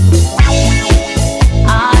 Yeah,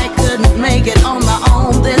 I couldn't make it on my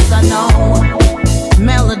own. This I know.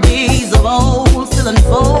 Melodies of old still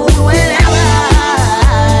unfold whenever,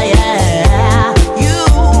 yeah, you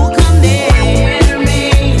come near me,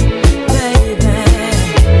 baby.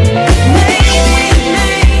 Maybe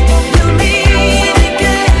we'll meet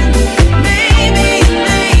again. Maybe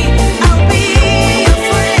I'll be your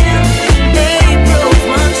friend. April's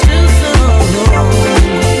much too soon.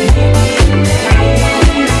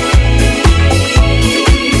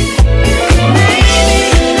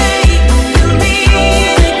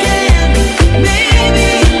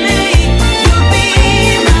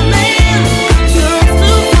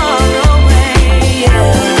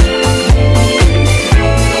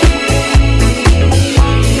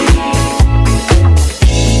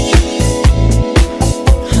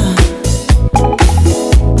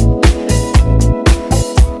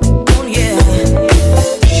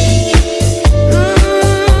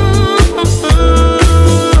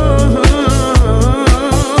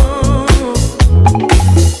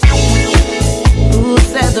 Who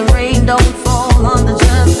said the rain don't fall on the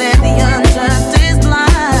just and the unjust is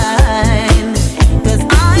blind? 'Cause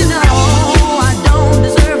I know I don't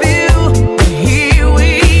deserve you, but here we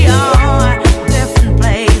are, different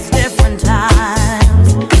place, different times.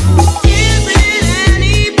 Is it an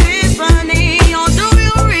epiphany, or do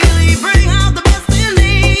you really bring out the best in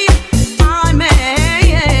me? I may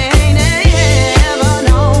never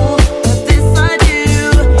know, but this I do,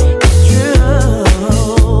 it's true.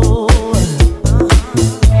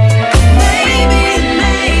 Maybe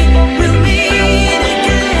we'll meet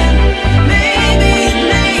again. Maybe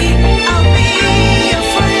I'll be your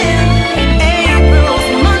friend. April's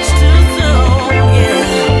much too soon. Yeah,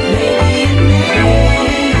 maybe you'll meet again.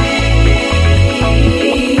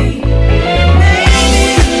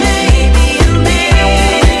 Maybe you'll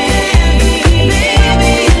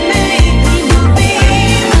be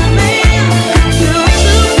my man. Too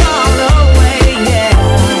far away. Yeah.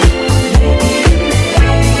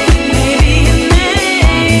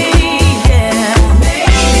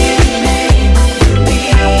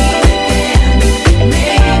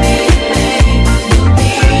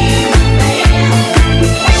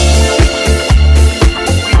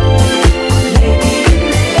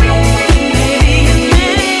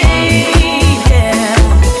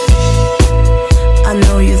 I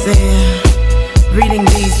know you're there, reading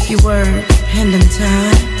these few words, penned in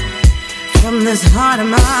time from this heart of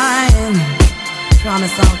mine.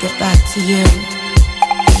 Promise I'll get back to you.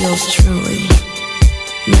 Yours truly,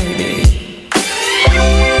 maybe.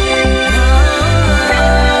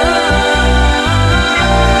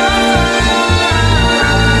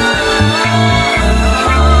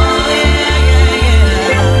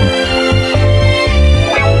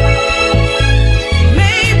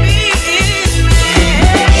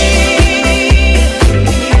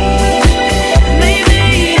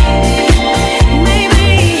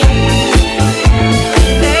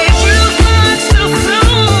 April's much too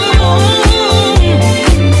soon.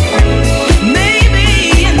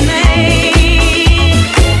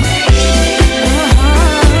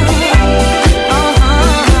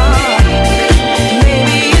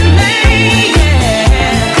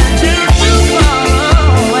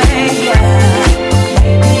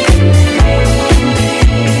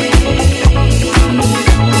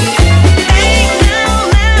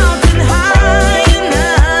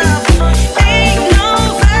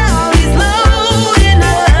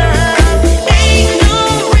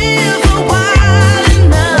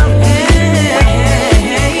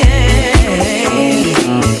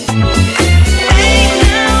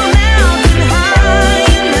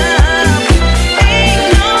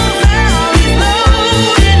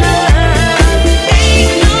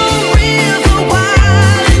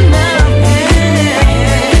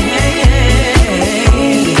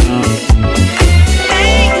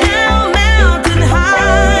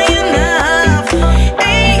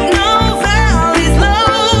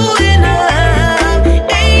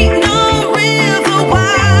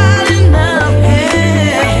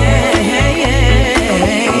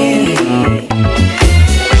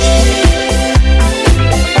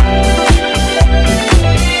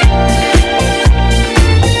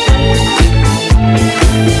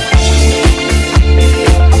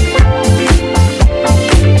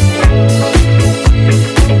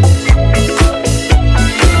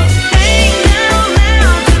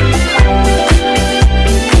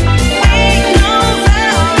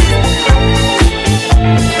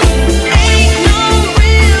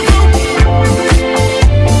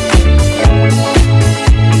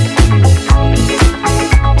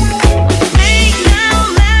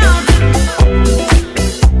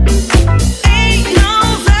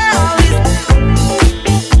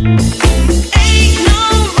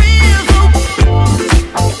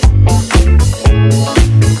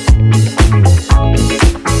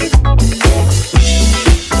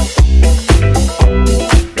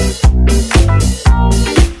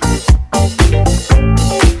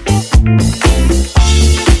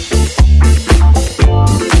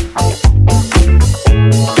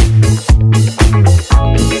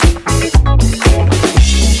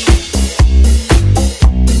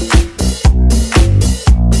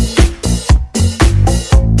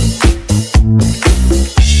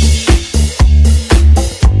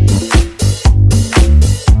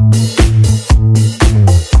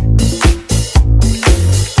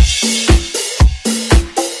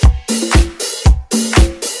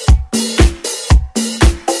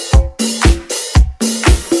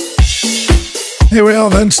 Here we are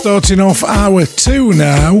then, starting off hour 2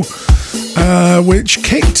 now, which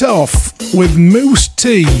kicked off with Moose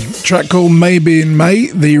T, track called Maybe in May,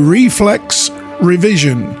 the Reflex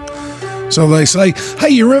revision. So they say, hey,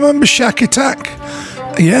 you remember Shack Attack?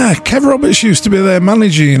 Yeah, Kev Roberts used to be their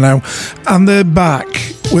manager, you know, and they're back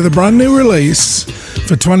with a brand new release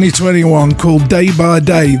for 2021 called Day by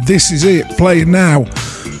Day. This is it, playing now.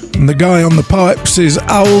 And the guy on the pipes is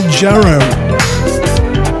Al Jarreau.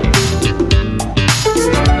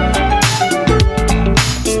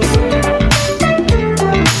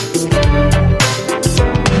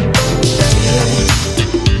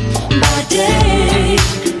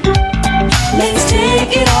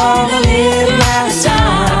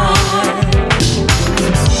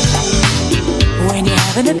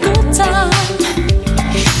 A good time,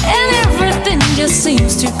 and everything just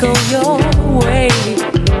seems to go your way.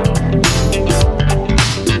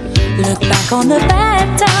 Look back on the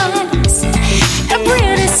bad times, and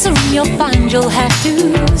pretty soon you'll find you'll have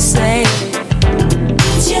to say,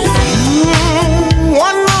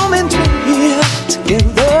 one moment we're here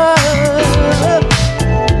together,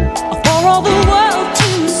 for all the world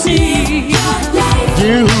to see.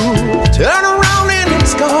 You turn around and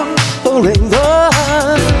it's gone forever.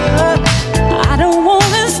 I don't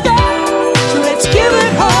wanna stop, so let's give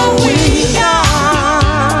it all we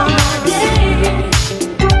got.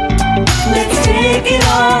 Let's take it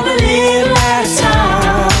all a little at a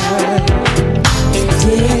time.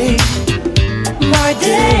 Day by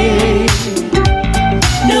day,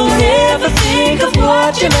 don't ever think of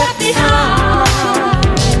what you left behind.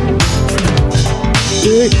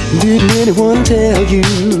 Didn't anyone tell you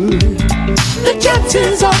the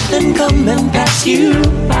chances often come and pass you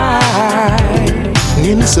by?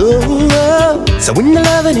 And so when the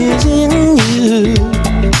loving is in you,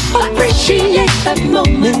 appreciate that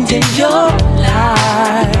moment in your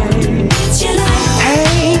life. It's your life.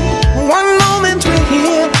 Hey, one moment we're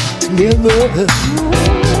here together,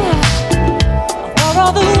 for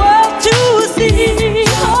all the world to see.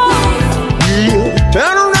 Yeah,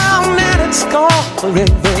 turn around and it's gone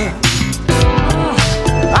forever.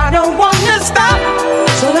 I don't wanna stop,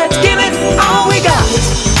 so let's give it all we got.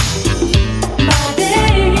 My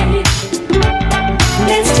day,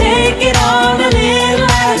 let's take it all a little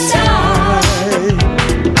at a time.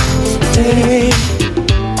 Day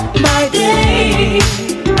by day,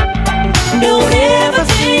 don't ever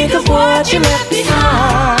think of what you left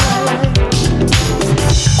behind.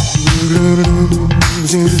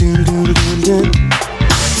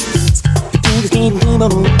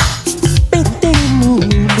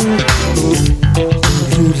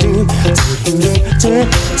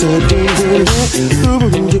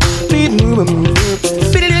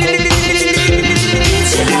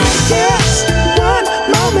 Just one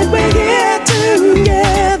moment we're here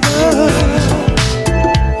together,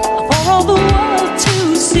 for all the world to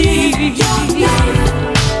see.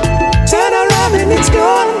 Turn around and it's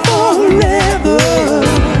gone forever.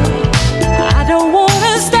 I don't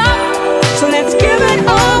wanna stop, so let's give it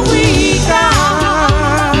all we got.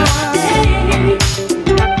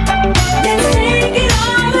 Let's take it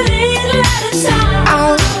all a little at a time.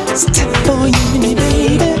 I'll step for you,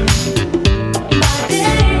 baby. My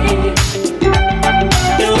day,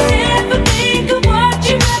 don't ever think of what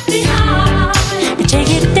you left behind. You take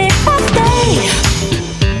it day by day.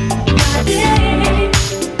 My day,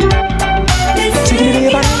 let's take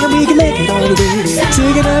it all a We can make it all the way.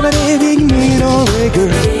 Take it every day, we can make it all the way,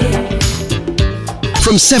 girl.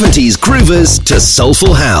 From 70s groovers to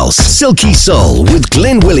soulful house, Silky Soul with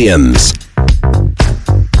Glyn Williams.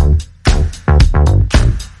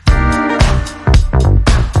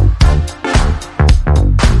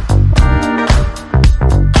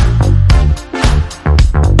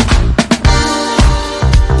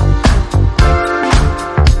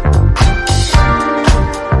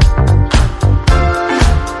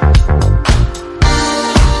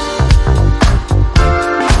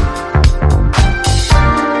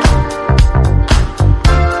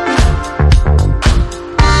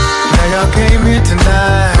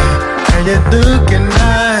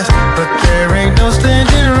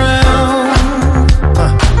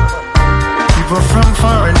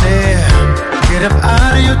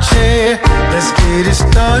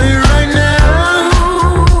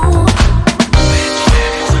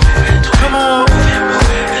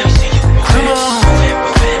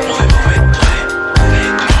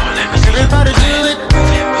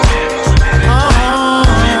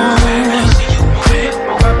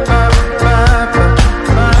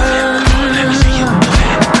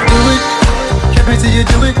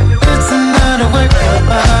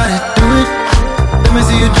 Let me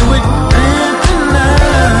see you do it, and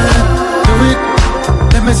tonight, do it.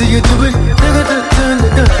 Let me see you do it.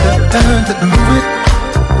 Move it.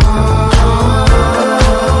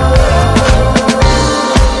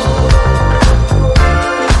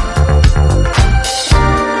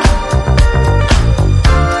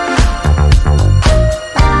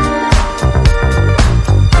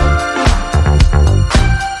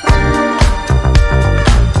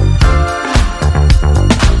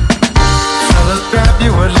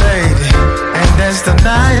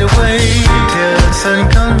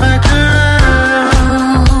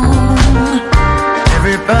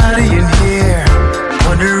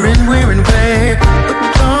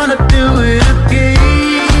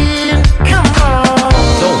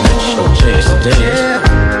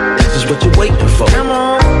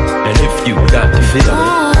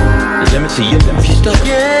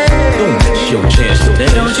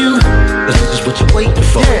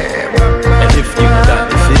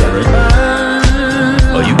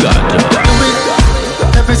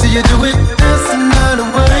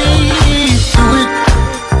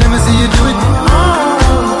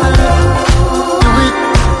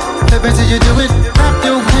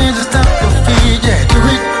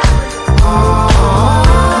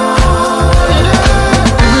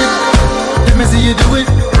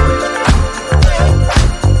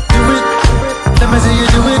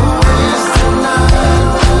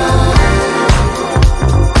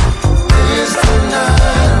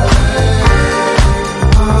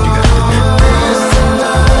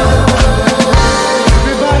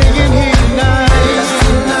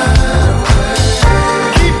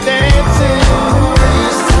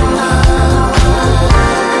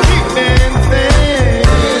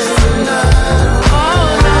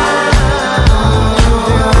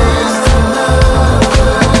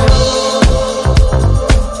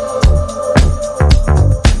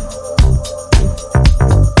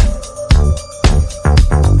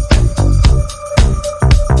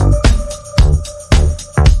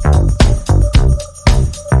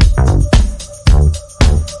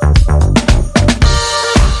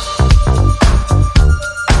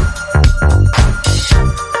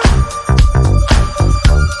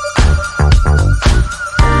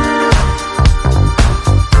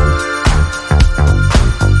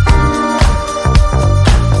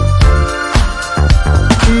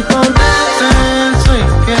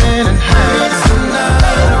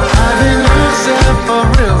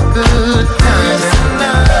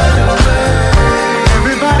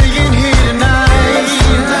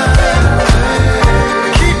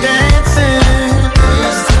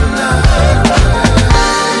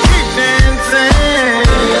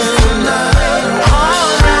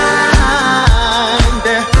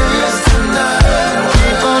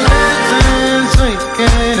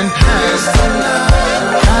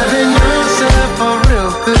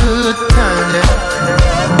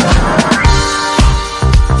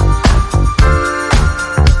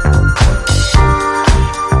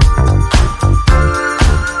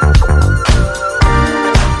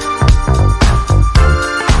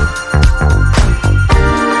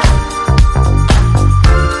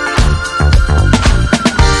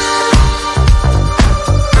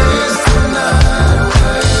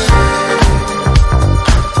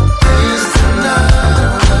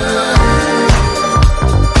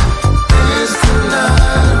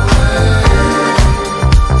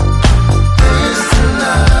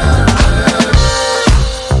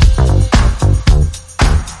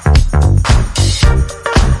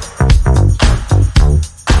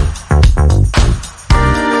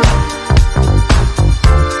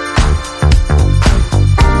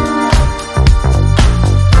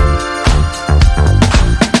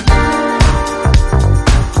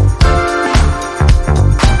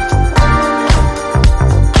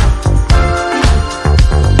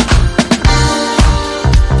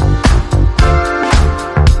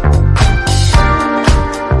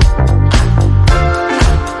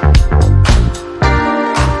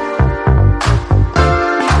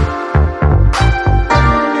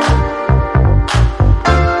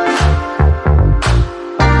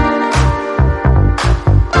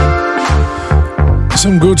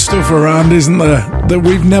 some good stuff around, isn't there, that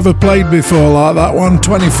we've never played before, like that one,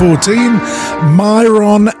 2014,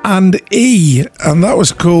 Myron and E, and that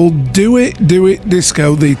was called Do It, Do It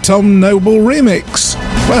Disco, the Tom Noble remix.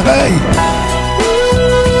 Well, hey.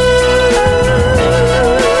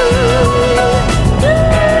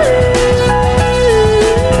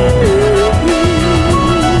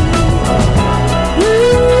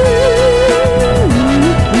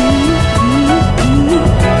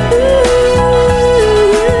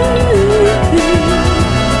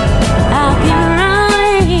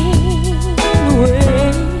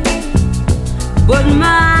 But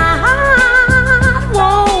my heart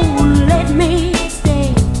won't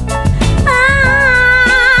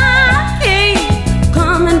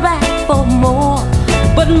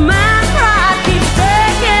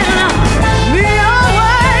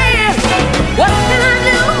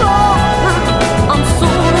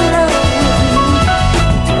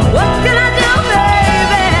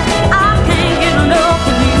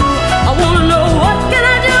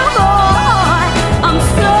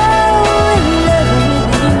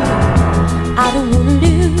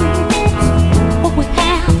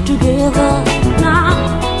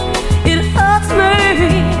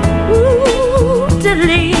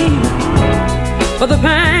but the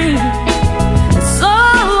pain is so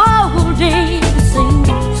deep. It seems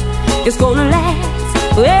it's gonna last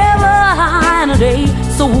forever and a day.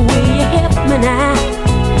 So will you help me now?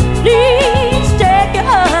 Please take your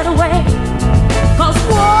heart away, 'cause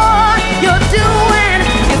what you're doing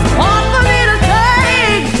is hard for me to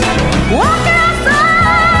take. What can I say,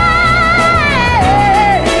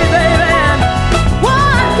 baby?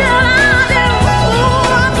 What can I do?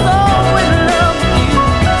 Ooh, I'm so in love with you.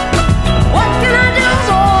 What can I do,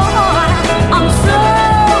 boy? I'm so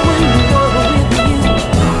in love with you,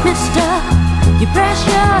 Mister. You're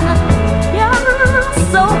precious, you're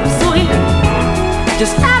so sweet.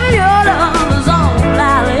 Just having your love is all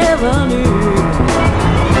I'll ever need.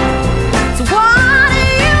 So why do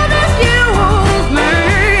you misuse me?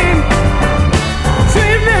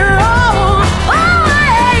 Treat me wrong,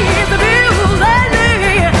 always abusing me.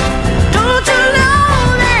 Don't you know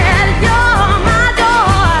that you're my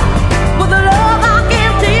joy? With the love I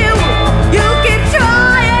give to you, you keep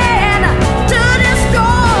trying to destroy.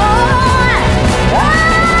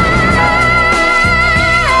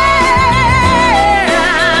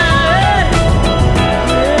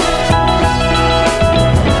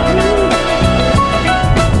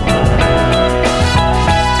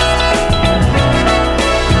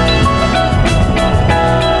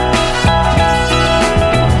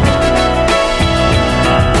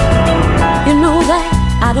 You know that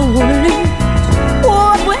I don't wanna lose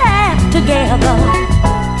what we have together.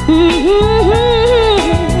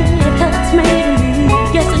 It hurts me to leave,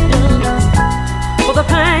 yes it does. For the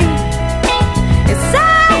pain is so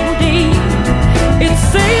deep. It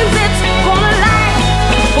seems it's gonna last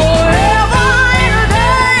forever and a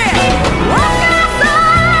day. What can I say,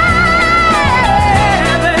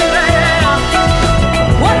 baby?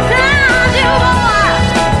 What can I do, boy?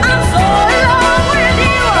 I'm so in love with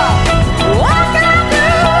you. What can I do,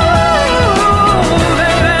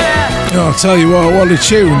 baby? I'll tell you what a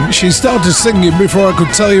tune. She started singing before I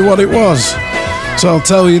could tell you what it was. So I'll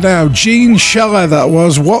tell you now. Gene Scheller, that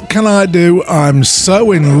was. What can I do? I'm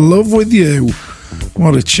so in love with you.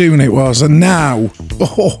 What a tune it was. And now,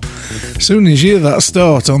 as soon as you hear that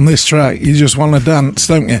start on this track, you just want to dance,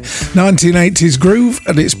 don't you? 1980s groove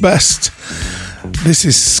at its best. This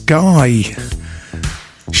is Sky.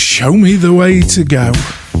 Show me the way to go.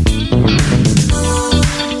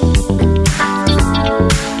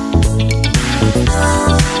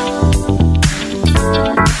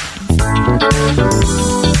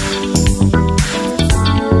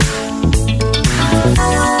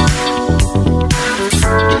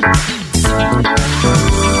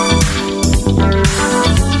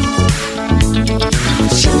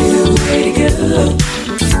 Show me the way to go.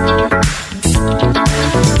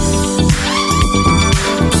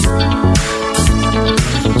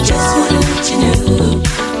 Just wanna let you know.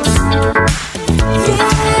 Yeah,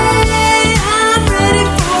 I'm ready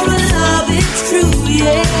for a love, it's true,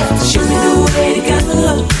 yeah. Show me the way to go.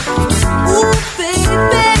 Ooh,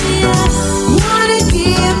 baby, I wanna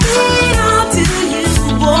give it all to you,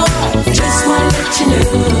 boy. Just wanna let you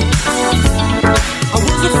know. I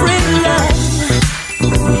was afraid of love,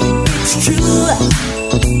 it's true.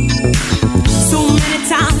 So many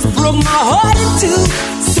times broke my heart in two.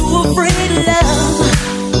 So afraid of love,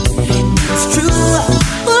 it's true.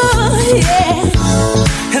 Oh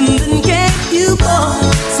yeah. And then gave you more.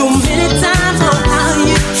 So many times, oh how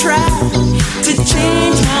you tried to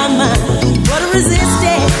change my mind, but I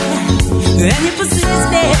resisted, and you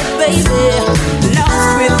persisted, baby. Lost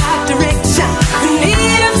without direction, in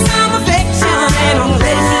need of some affection, and I'm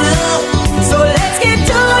ready to love. So let's get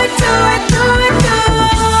to it, to it, to it, to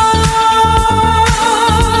it,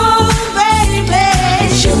 baby.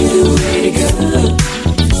 Show me the way to go.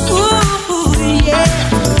 Ooh, yeah.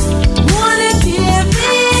 Wanna give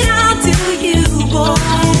it all to you, boy.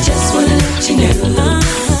 Just wanna let you know.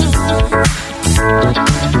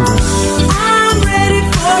 I'm ready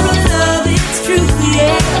for a love, it's true,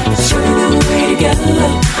 yeah. Show me the way to go.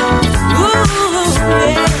 Ooh,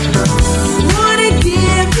 yeah. Wanna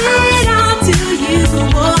give it all to you,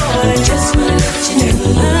 boy. Just wanna let you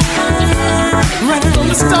know. Right from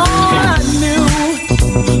the start, I knew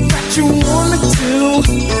that you wanted to,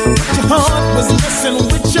 but your heart was messing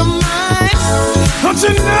with your mind. Don't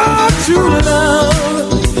you know true love,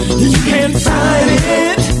 you can't fight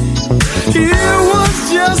it. It was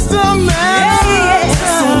just a man.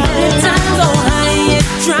 So many times, oh how you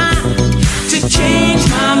tried to change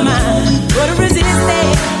my mind, but I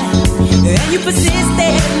resisted, and you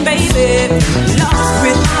persisted, baby. Lost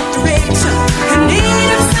without direction, in need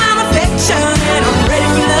of some affection, and I'm ready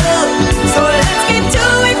for love. So let's get to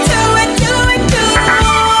it, to it, to it, to it.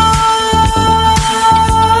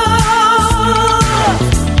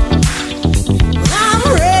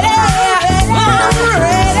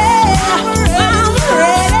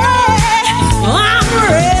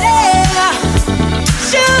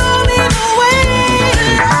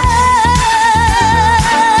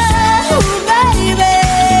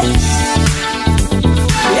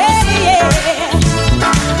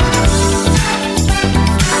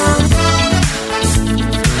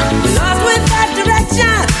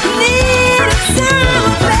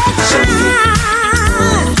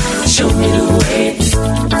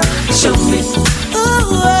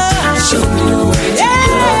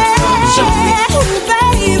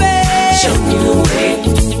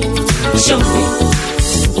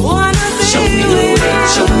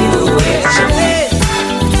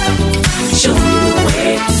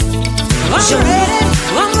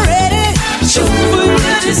 I'm ready. Show me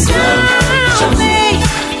what you show me.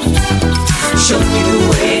 Show me the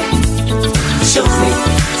way. Show me.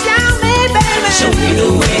 Tell me, baby. Show me the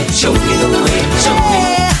way. Show me the way. Show me.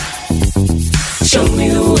 Show me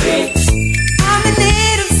the way. I'm in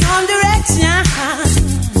need of some direction.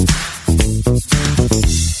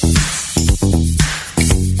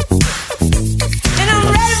 And I'm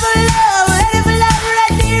ready for love, ready for love,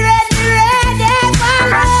 ready for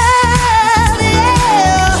love, yeah.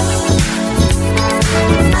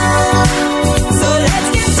 So let's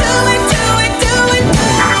get to it, do it, do it, do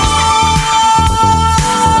it.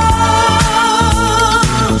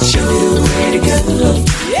 Show me the way to go.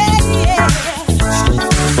 Yeah, yeah.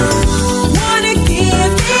 Wanna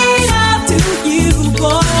give it up to you,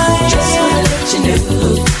 boy. Just wanna let you know.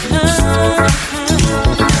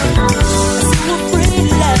 So afraid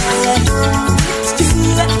of love. Let's do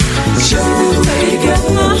it. Show me the way to go.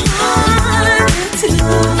 My heart too.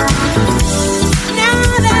 Now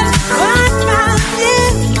that I found you,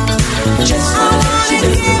 just wanna let you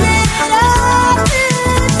know. Give it up to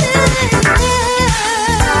you.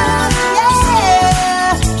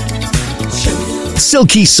 Yeah.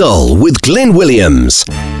 Silky Soul with Glenn Williams.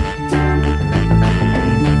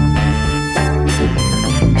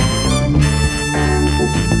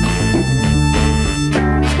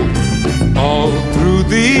 All through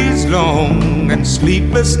these long and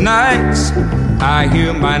sleepless nights, I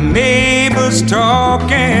hear my neighbors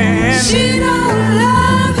talking. She don't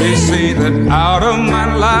love They say that out of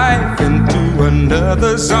my life into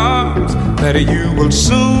another's arms, that you will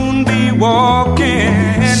soon be walking.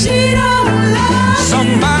 She don't love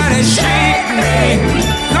Somebody shake me,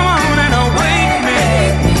 come on and awake me.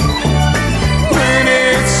 When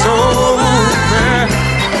it's over,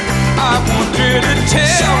 I want you to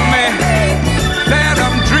tell me that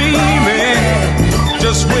I'm dreaming.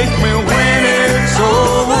 Just wake me when it's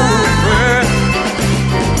over.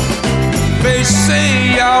 They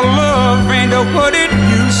say our love ain't what it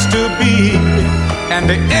used to be, and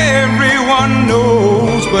everyone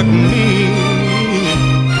knows but me.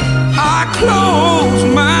 I close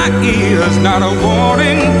my ears, not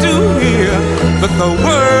wanting to hear, but the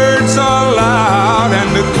words are loud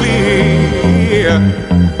and clear.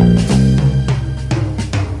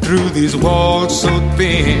 Through these walls so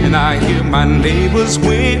thin, I hear my neighbors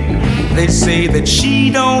win. They say that she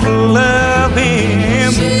don't love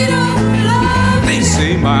him. She don't love They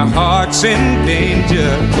say my heart's in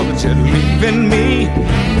danger, but you're leaving me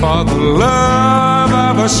for the love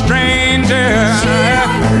of a stranger.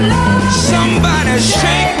 Somebody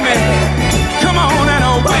shake me, come on and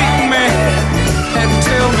awake me, and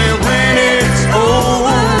tell me when it's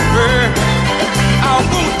over. I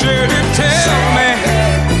want you to tell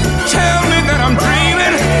me that I'm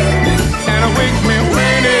dreaming, and wake me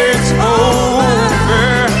when it's over.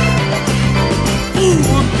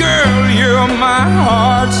 Ooh, girl, you're my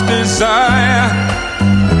heart's desire,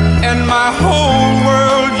 and my whole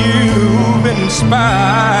world you've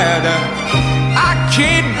inspired. I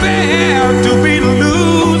can't bear to be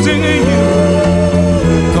losing you,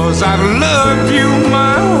 'cause I've loved you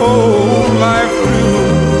my whole life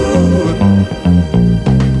through.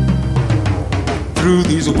 Through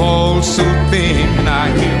these walls so thin, I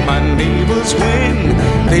hear my neighbors win.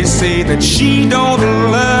 They say that she don't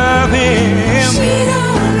love him. She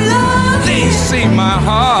don't love They say my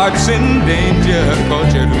heart's in danger,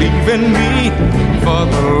 'cause you're leaving me for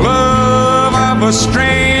the love of a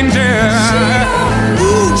stranger.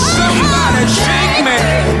 Ooh, somebody shake me,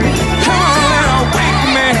 come on and awake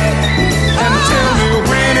me, and tell me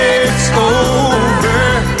when it's over.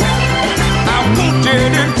 I want you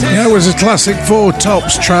to tell Yeah, it was a classic Four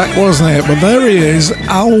Tops track, wasn't it? But there he is,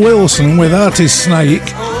 Al Wilson with Artist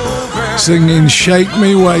Snake, singing Shake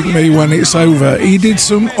Me, Wake Me When It's Over. He did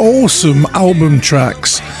some awesome album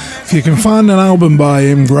tracks. If you can find an album by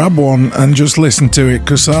him, grab one and just listen to it,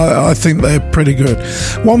 because I think they're pretty good.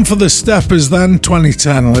 One for the Steppers then,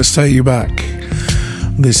 2010. Let's take you back.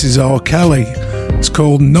 This is R. Kelly. It's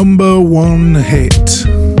called Number One Hit.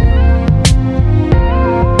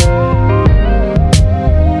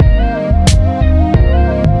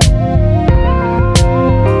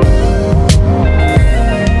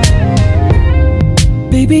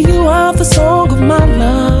 Baby, you are the song of my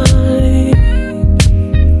life,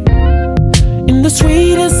 in the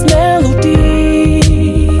sweetest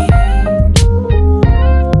melody,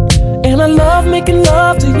 and I love making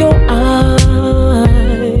love to your eyes.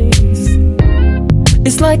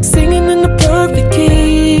 It's like singing in the perfect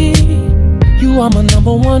key. You are my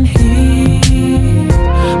number one hit,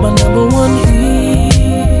 my number one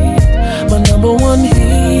hit, my number one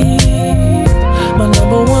hit, my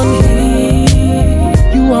number one hit.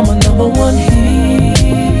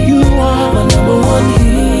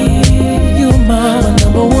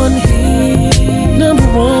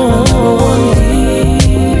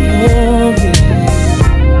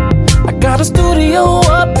 a studio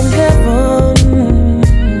up in heaven,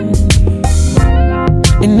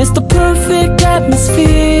 and it's the perfect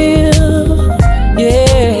atmosphere.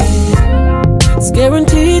 Yeah, it's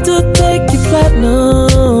guaranteed to take you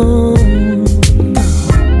platinum.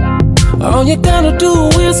 All you gotta do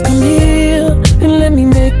is come here and let me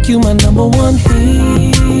make you my number one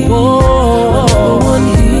hit. Whoa, number one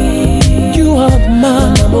hit. You are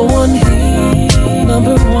my number one hit.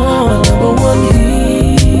 Number one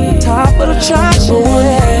hit. Top of the chart, number one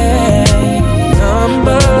hit.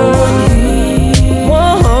 Number one hit.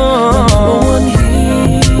 Number one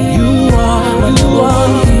hit. You are my number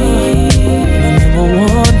one hit.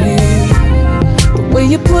 The way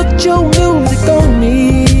you put your music on me,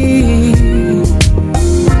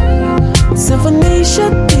 symphony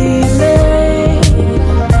should be made,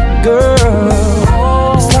 girl.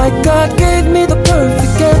 It's like God gave me the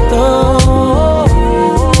perfect anthem.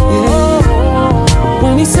 Yeah.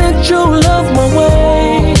 When He sent your love my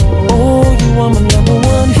way. Oh, you are my number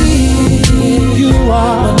one hit. You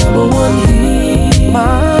are my number one hit.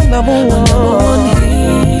 My number one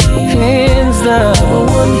hit. Hands down, number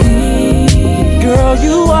one hit. Girl,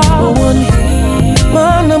 you are number one hit.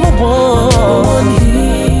 My number one hit.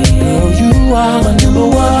 Girl, you are my number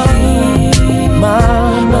one, my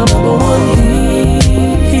number one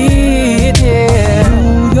hit, yeah.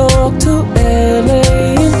 New York to LA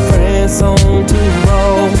and France on to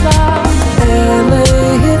Rome. LA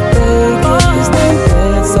hit Vegas, then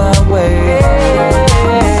dance our way.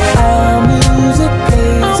 Our music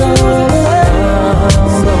plays all around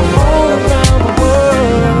the world,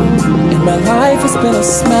 and my life has been a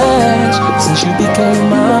smash since you became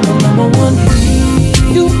my number one hit.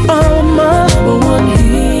 You are my number one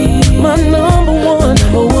hit, my number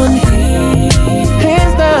one hit,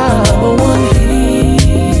 hands down, number one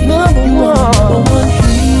hit, number one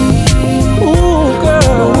hit. Ooh, girl,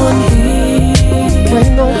 number one hit,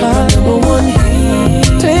 can't nobody, number one hit,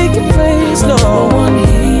 take your place, no, number one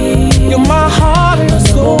hit. You're my heart and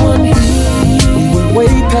soul, one hit. We went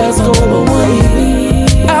way past gold, number one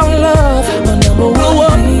hit. Our love, my number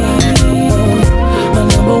one hit, my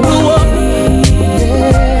number one hit.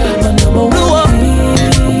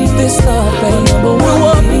 This love, baby, we blew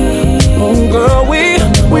up. Oh, girl, we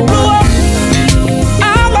blew up.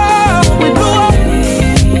 Our love, we blew up.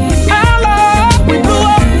 Our love, we blew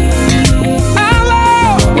up. Our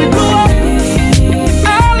love, we blew up.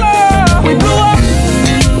 Our love, we blew up.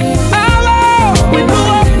 Our love, we blew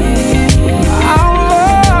up. Our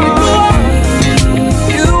love, we blew up.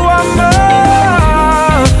 You are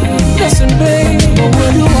mine. Listen, baby,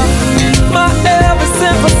 you are my Elvis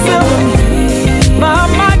Symphony, my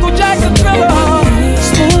Michael Jackson Thriller,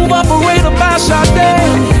 smooth operator by Sade.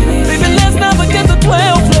 Baby, let's not forget the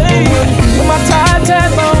 12 play. My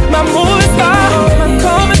Titanic, my movie star, I'm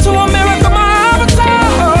coming to America, my avatar.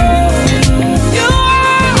 You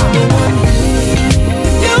are,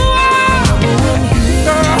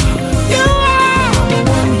 girl, you are,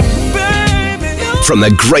 baby. From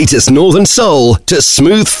the greatest Northern Soul to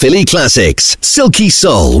smooth Philly classics, Silky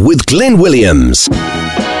Soul with Glenn Williams.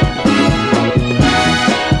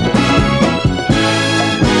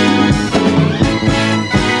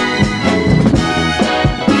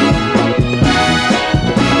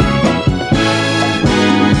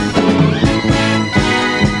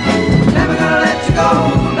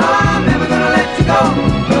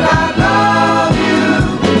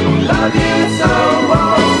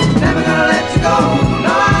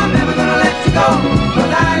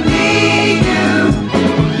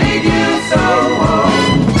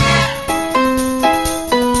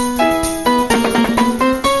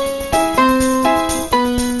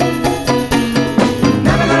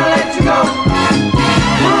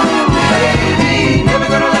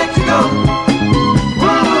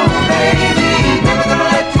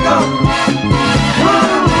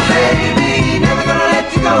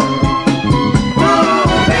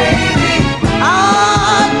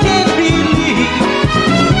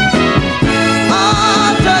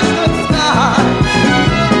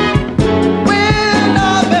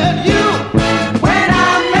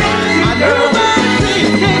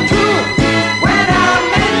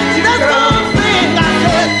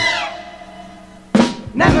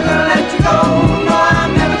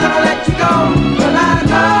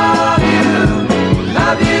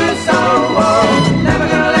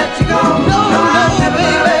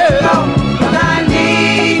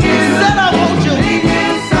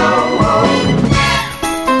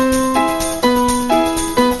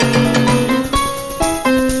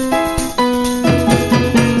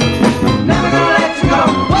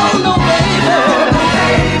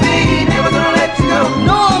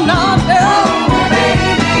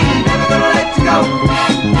 Baby,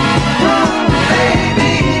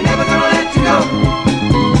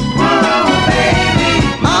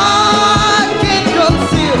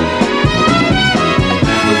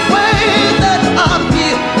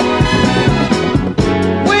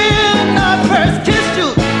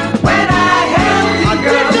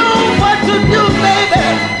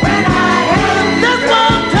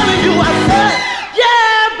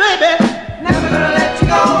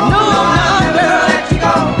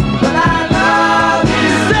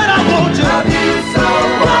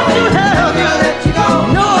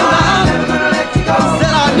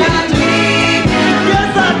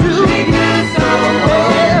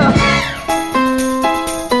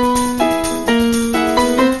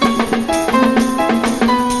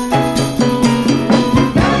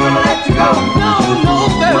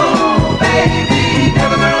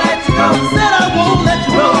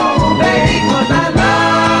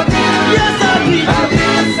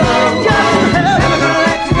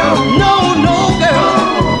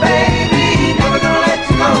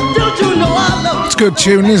 good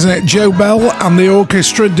tune, isn't it? Joe Bell and the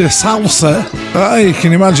Orchestra de Salsa. You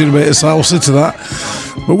can imagine a bit of salsa to that.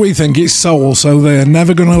 But we think it's soul, so they're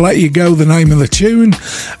Never Gonna Let You Go, the name of the tune.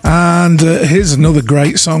 And here's another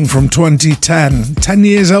great song from 2010. 10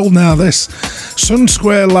 years old now, this. Sun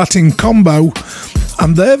Square Latin Combo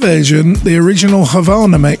and their version, the original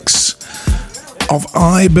Havana mix of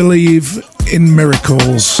I Believe in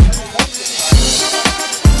Miracles.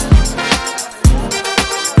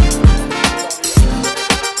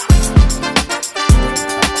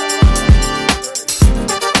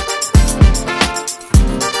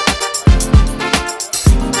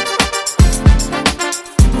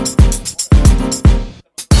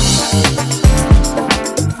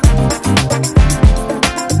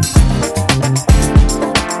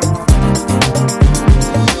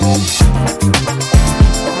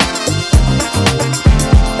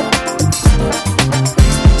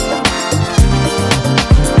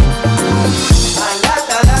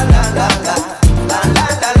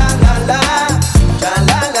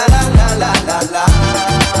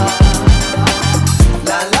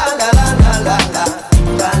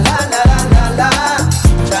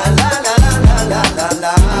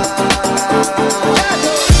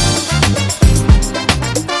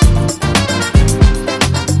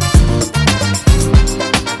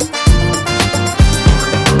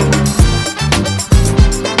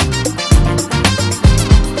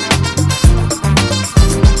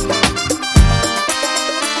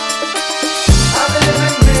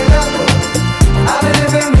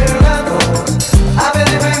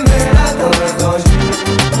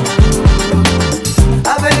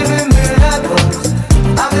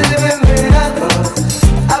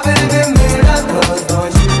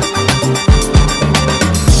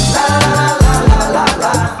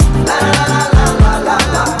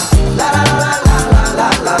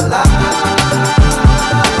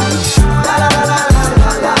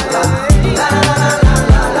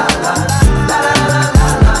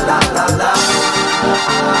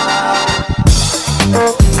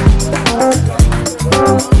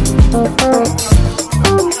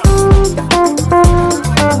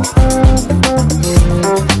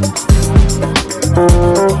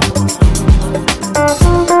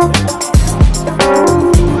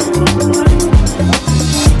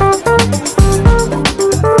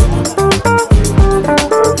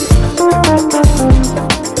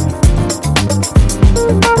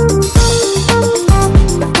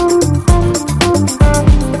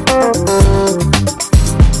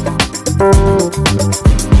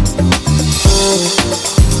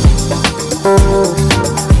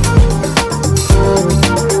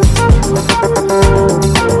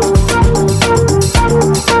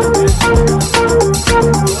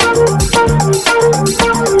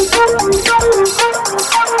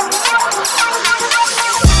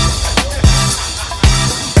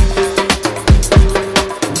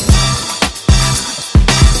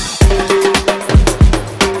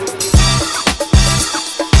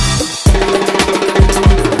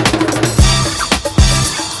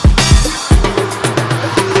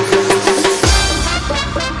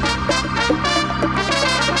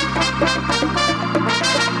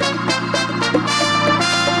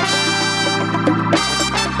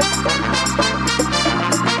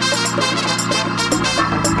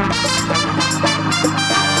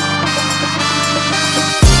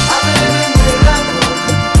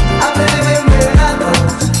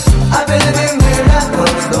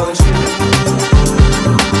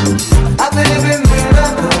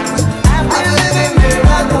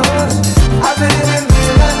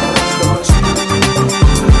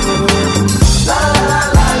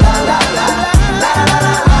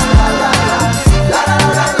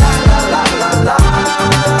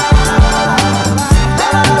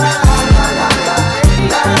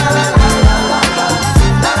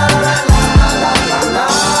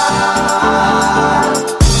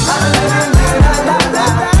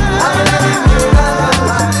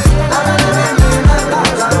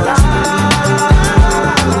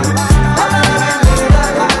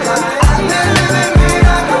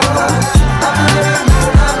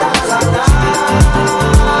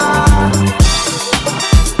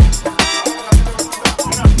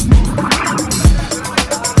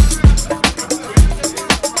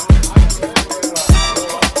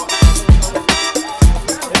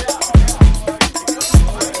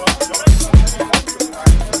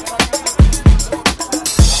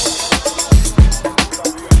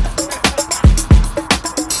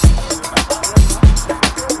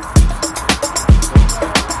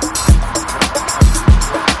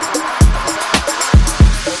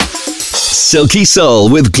 Silky Soul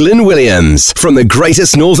with Glyn Williams. From the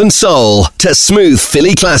greatest northern soul to smooth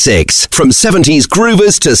Philly classics. From 70s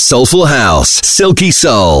groovers to soulful house. Silky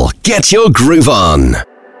Soul. Get your groove on.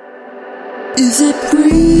 Is it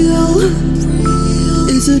real?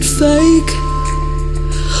 Is it fake?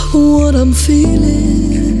 What I'm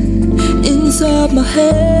feeling inside my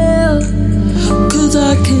head. 'Cause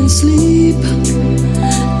I can't sleep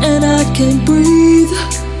and I can't breathe.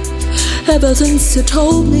 Ever since you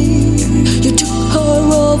told me you took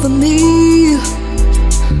her over me.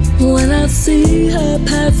 When I see her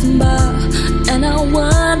passing by and I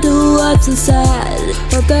wonder what's inside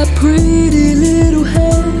of that pretty little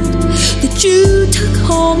head that you took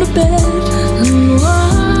home to bed. And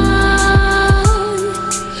why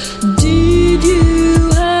did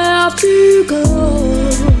you have to go,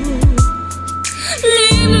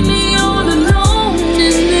 leaving me all alone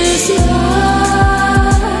in this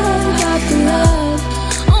life after love?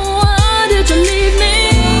 Why did you leave me?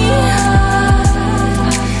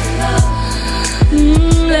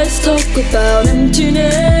 Let's talk about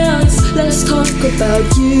emptiness. Let's talk about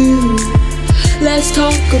you. Let's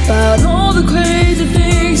talk about all the crazy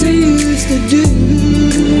things we used to do.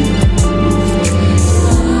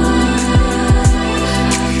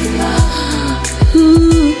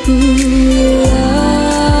 Ooh,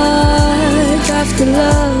 life after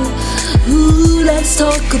love. Ooh, let's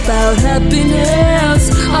talk about happiness.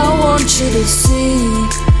 I want you to see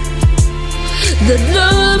that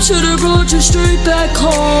love should have brought you straight back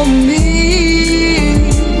home to me.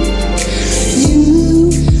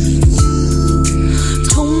 You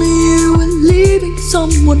told me you were leaving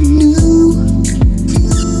someone new.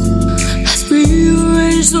 Let's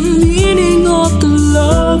rearrange the meaning of the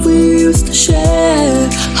love we used to share.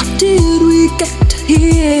 How did we get to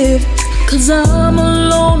here? 'Cause I'm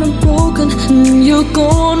alone and broken and you're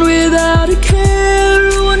gone without a care.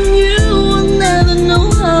 When you will never know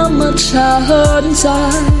how much I hurt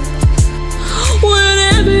inside. When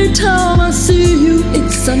every time I see you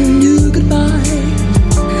it's a new goodbye.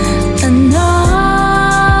 And I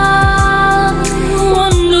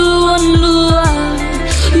wonder why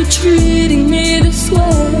you're treating me this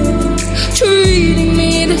way. Treating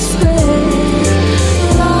me this way.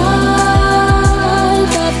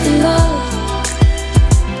 Life after love.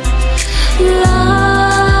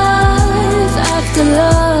 Life after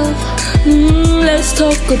love. Let's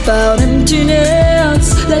talk about emptiness.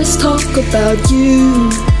 Let's talk about you.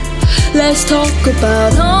 Let's talk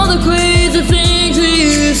about all the crazy things we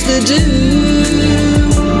used to do.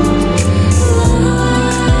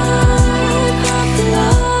 Life after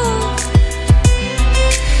love.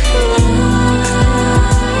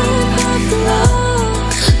 Life after love.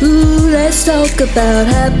 Ooh, let's talk about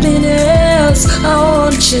happiness. I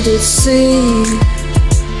want you to see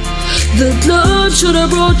that love should have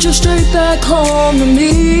brought you straight back home to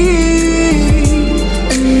me.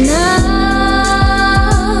 And now,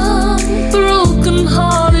 broken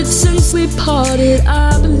hearted since we parted, I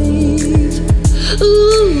believe,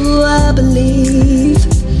 ooh, I believe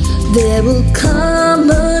there will come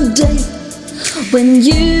a day when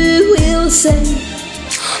you will say,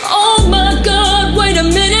 oh my God, wait a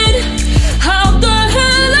minute, how the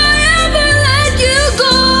hell I ever let you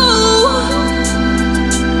go?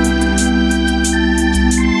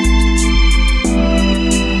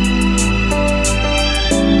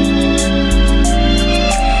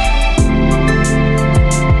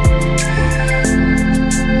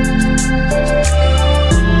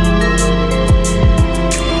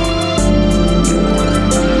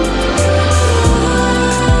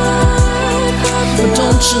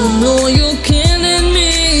 Don't you know you're killing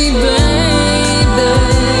me, baby?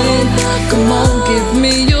 Come on, give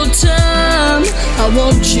me your time. I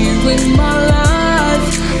want you in my life.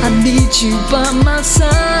 I need you by my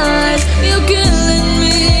side. You're killing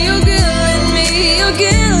me, you're killing me, you're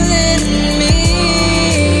killing me.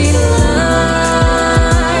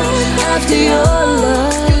 Life after your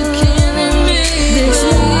love, you're killing me. This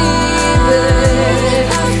life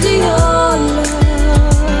after your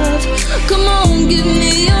love. Come on, give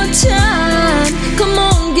me your time. Come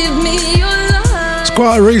on, give me your life. It's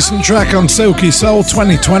quite a recent track on Silky Soul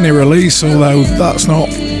 2020 release, although that's not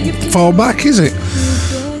far back, is it?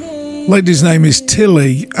 Lady's name is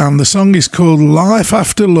Tilly and the song is called Life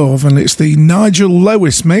After Love, and it's the Nigel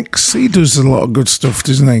Lewis mix. He does a lot of good stuff,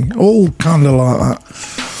 doesn't he? All kind of like that.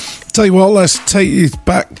 Tell you what, let's take you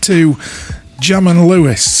back to Jam and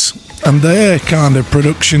Lewis and their kind of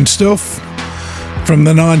production stuff from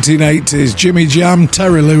the 1980s. Jimmy Jam,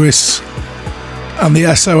 Terry Lewis and the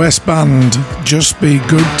SOS Band, Just Be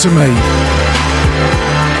Good to Me.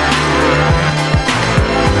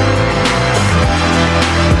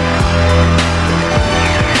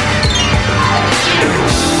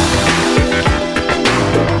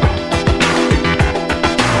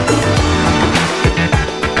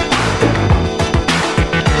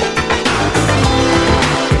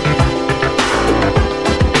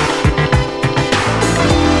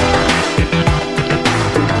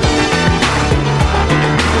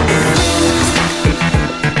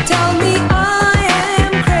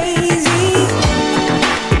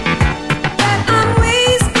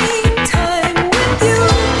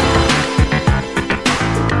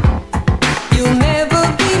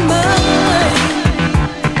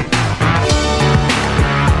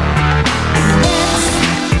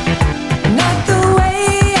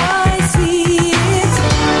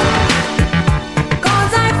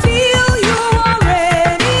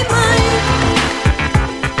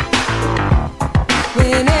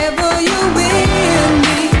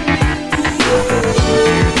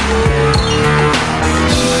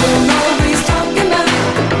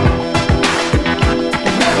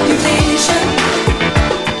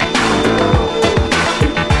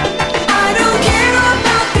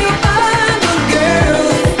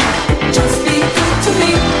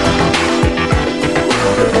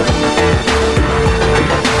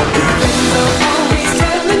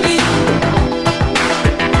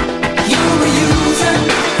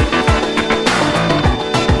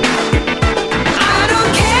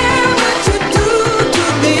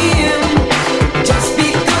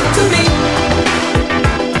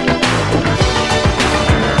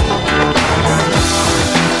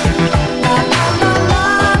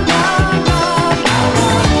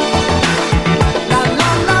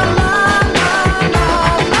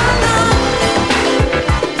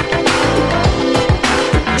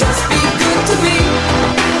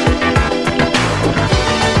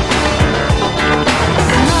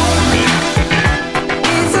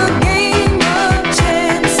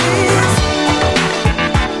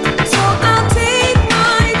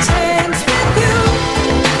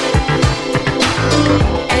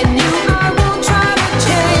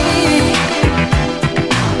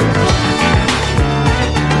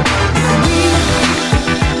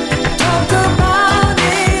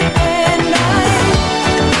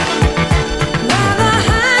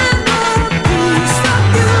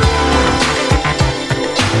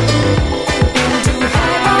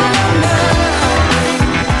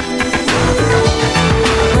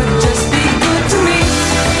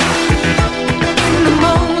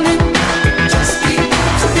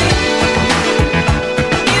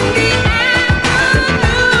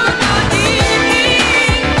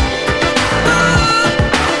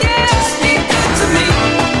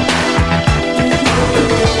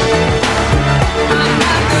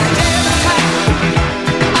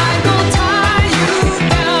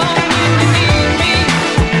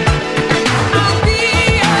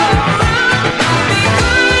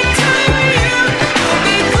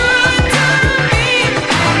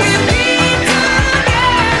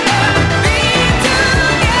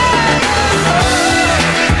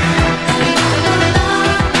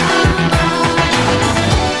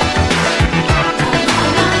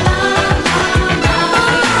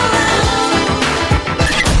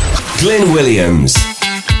 Glenn Williams.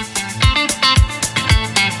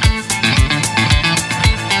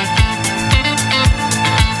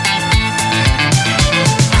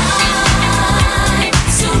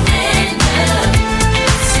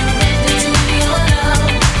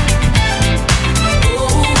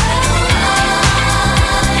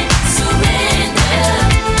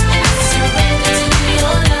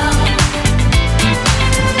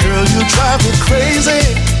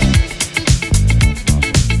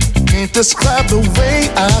 Describe the way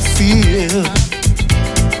I feel.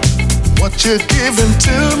 What you're giving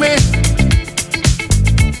to me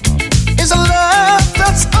is a love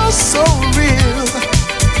that's oh so real.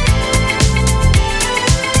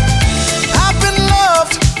 I've been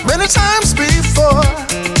loved many times before.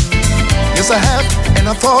 Yes, I have, and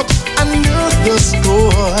I thought I knew the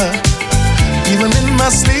score. Even in my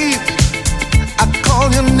sleep, I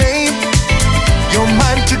call your name. You're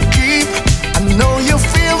mine to keep. I know you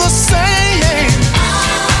feel the same. I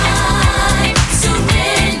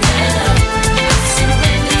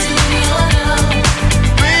surrender to your love.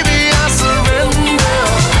 Baby, I surrender.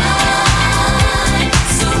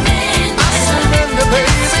 I surrender,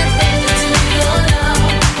 baby. to your love.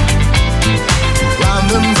 Round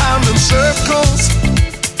and round in circles.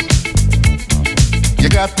 You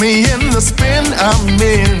got me in the spin I'm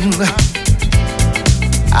in.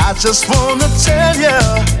 I just wanna tell you,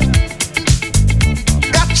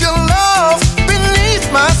 your love beneath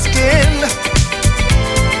my skin.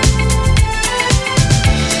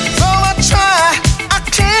 Though I try, I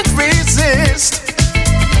can't resist.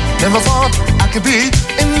 Never thought I could be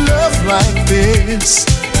in love like this.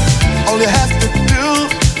 All you have to do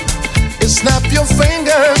is snap your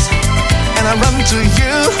fingers and I run to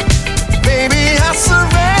you. Baby, I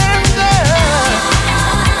surrender.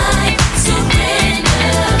 I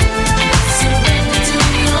surrender to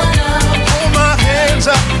your love. Hold my hands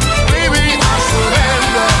up.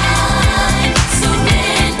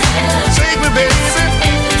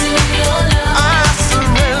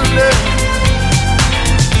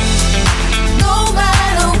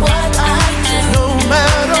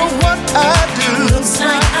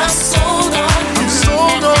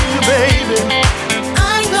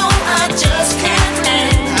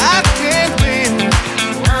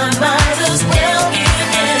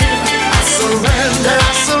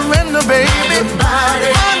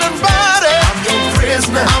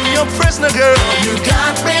 I'm your prisoner, girl. You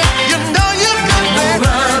got me. You know you got me.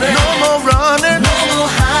 No more running. No more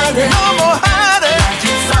hiding. No more hiding.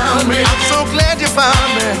 You found me. I'm so glad you found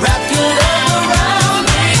me. Wrap your love around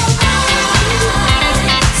me.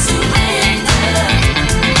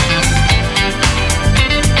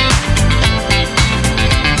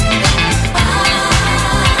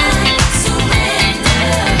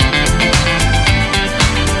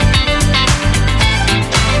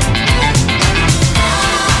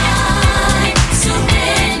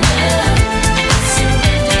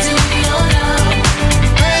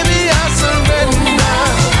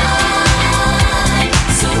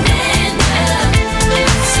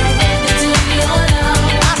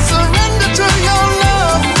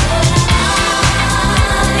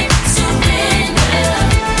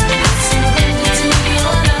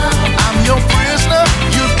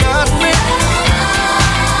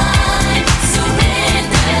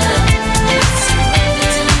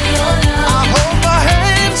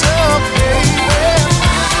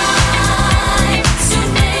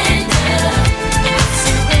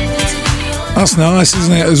 That's nice,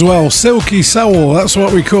 isn't it, as well? Silky Soul, that's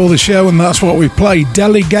what we call the show and that's what we play.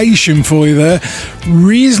 Delegation for you there.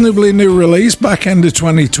 Reasonably new release, back end of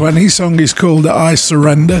 2020. Song is called I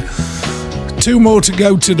Surrender. 2 more to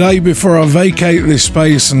go today before I vacate this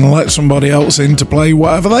space and let somebody else in to play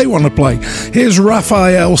whatever they want to play. Here's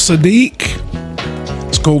Raphael Sadiq.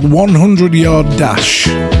 It's called 100 Yard Dash.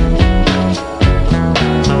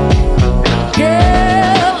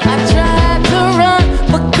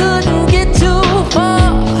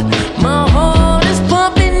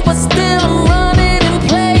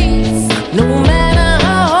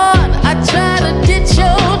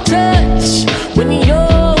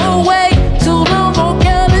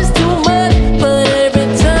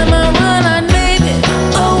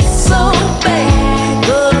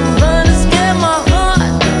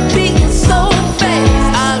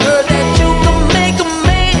 I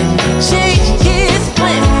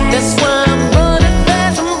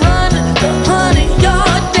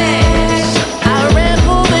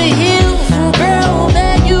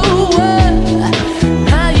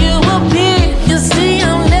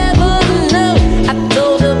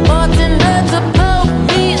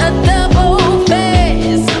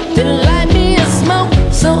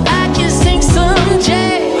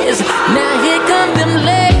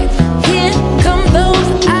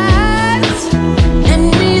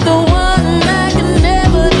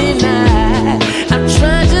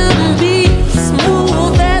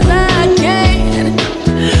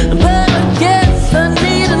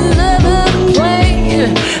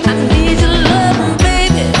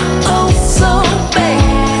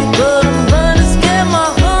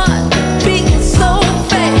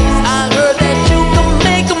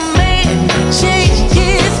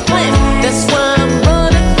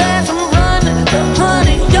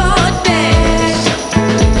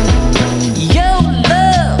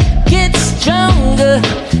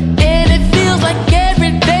and it feels like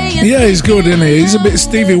every day is Yeah, he's good, isn't he? He's a bit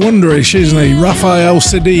Stevie Wonderish, isn't he? Raphael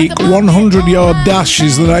Sadiq, 100 Yard Dash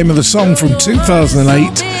is the name of the song from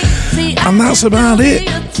 2008. And that's about it.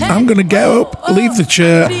 I'm going to get up, leave the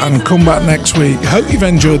chair, and come back next week. Hope you've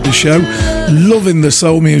enjoyed the show. Loving the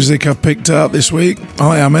soul music I've picked out this week.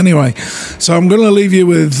 I am anyway. So I'm going to leave you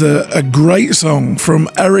with a great song from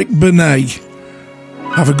Eric Benet.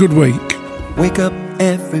 Have a good week. Wake up,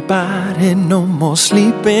 everybody. No more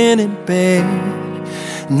sleeping in bed.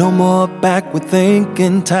 No more backward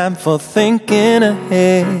thinking. Time for thinking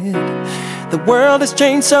ahead. The world has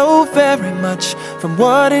changed so very much from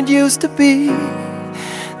what it used to be.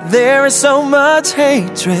 There is so much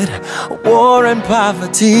hatred, war and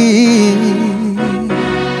poverty.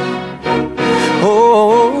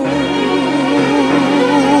 Oh,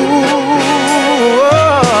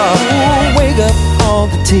 wake up all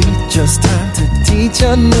the teachers, time to teach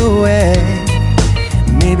a new way.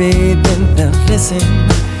 Maybe then they'll listen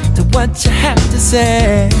to what you have to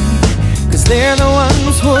say. 'Cause they're the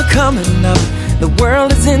ones who are coming up. The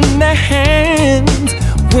world is in their hands.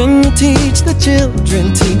 When you teach the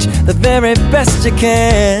children, teach the very best you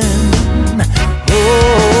can.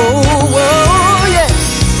 Oh, oh yeah.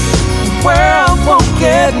 The world won't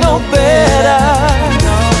get no better,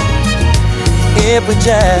 no, if we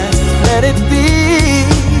just let it be.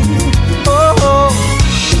 Oh,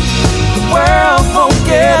 the world won't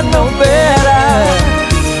get no better.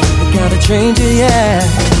 We gotta change it, yeah.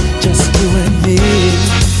 Just you and me,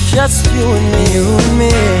 just you and me, you and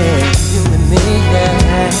me, you and me,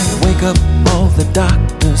 yeah. Wake up all the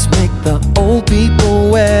doctors, make the old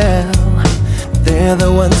people well. They're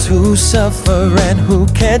the ones who suffer and who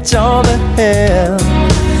catch all the hell.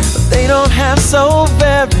 But they don't have so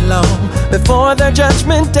very long before their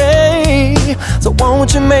judgment day. So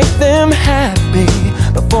won't you make them happy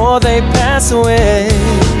before they pass away?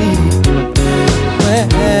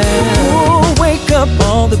 Well, wake up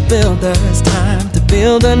all the builders, time to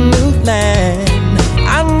build a new land.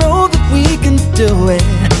 I know that we can do it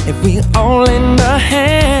if we all lend a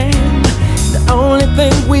hand. The only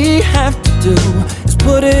thing we have to do is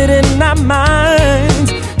put it in our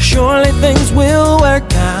minds. Surely things will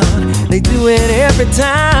work out, they do it every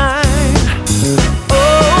time.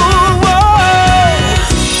 Oh, oh.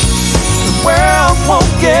 The world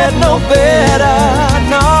won't get no better,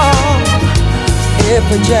 no, if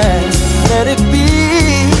we just let it be.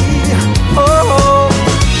 Oh,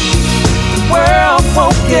 the world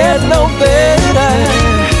won't get no better.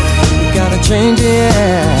 We gotta change it,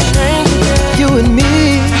 yeah. You and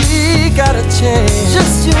me gotta change.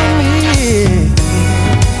 Just you and me.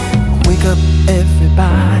 Wake up,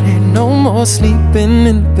 everybody. No more sleeping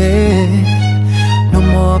in bed. No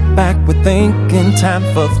more backward thinking. Time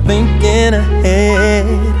for thinking ahead.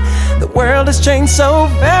 The world has changed so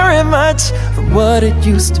very much from what it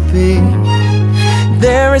used to be.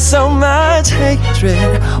 There is so much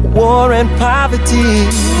hatred, war and poverty.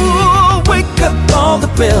 Ooh, wake up all the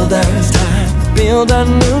builders, time to build a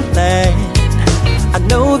new land. I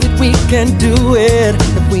know that we can do it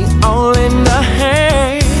if we all lend a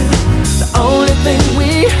hand. The only thing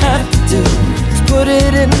we have to do is put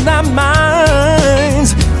it in our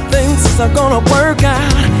minds. Things are gonna work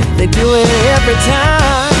out, they do it every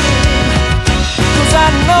time. 'Cause I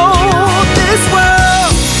know this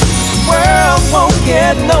world won't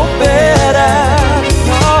get no better,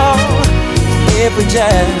 no, if we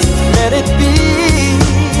just let it be.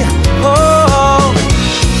 Oh,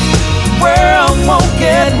 the world won't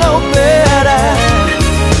get no better.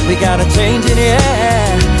 We gotta change it,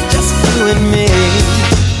 yeah. Just you and me.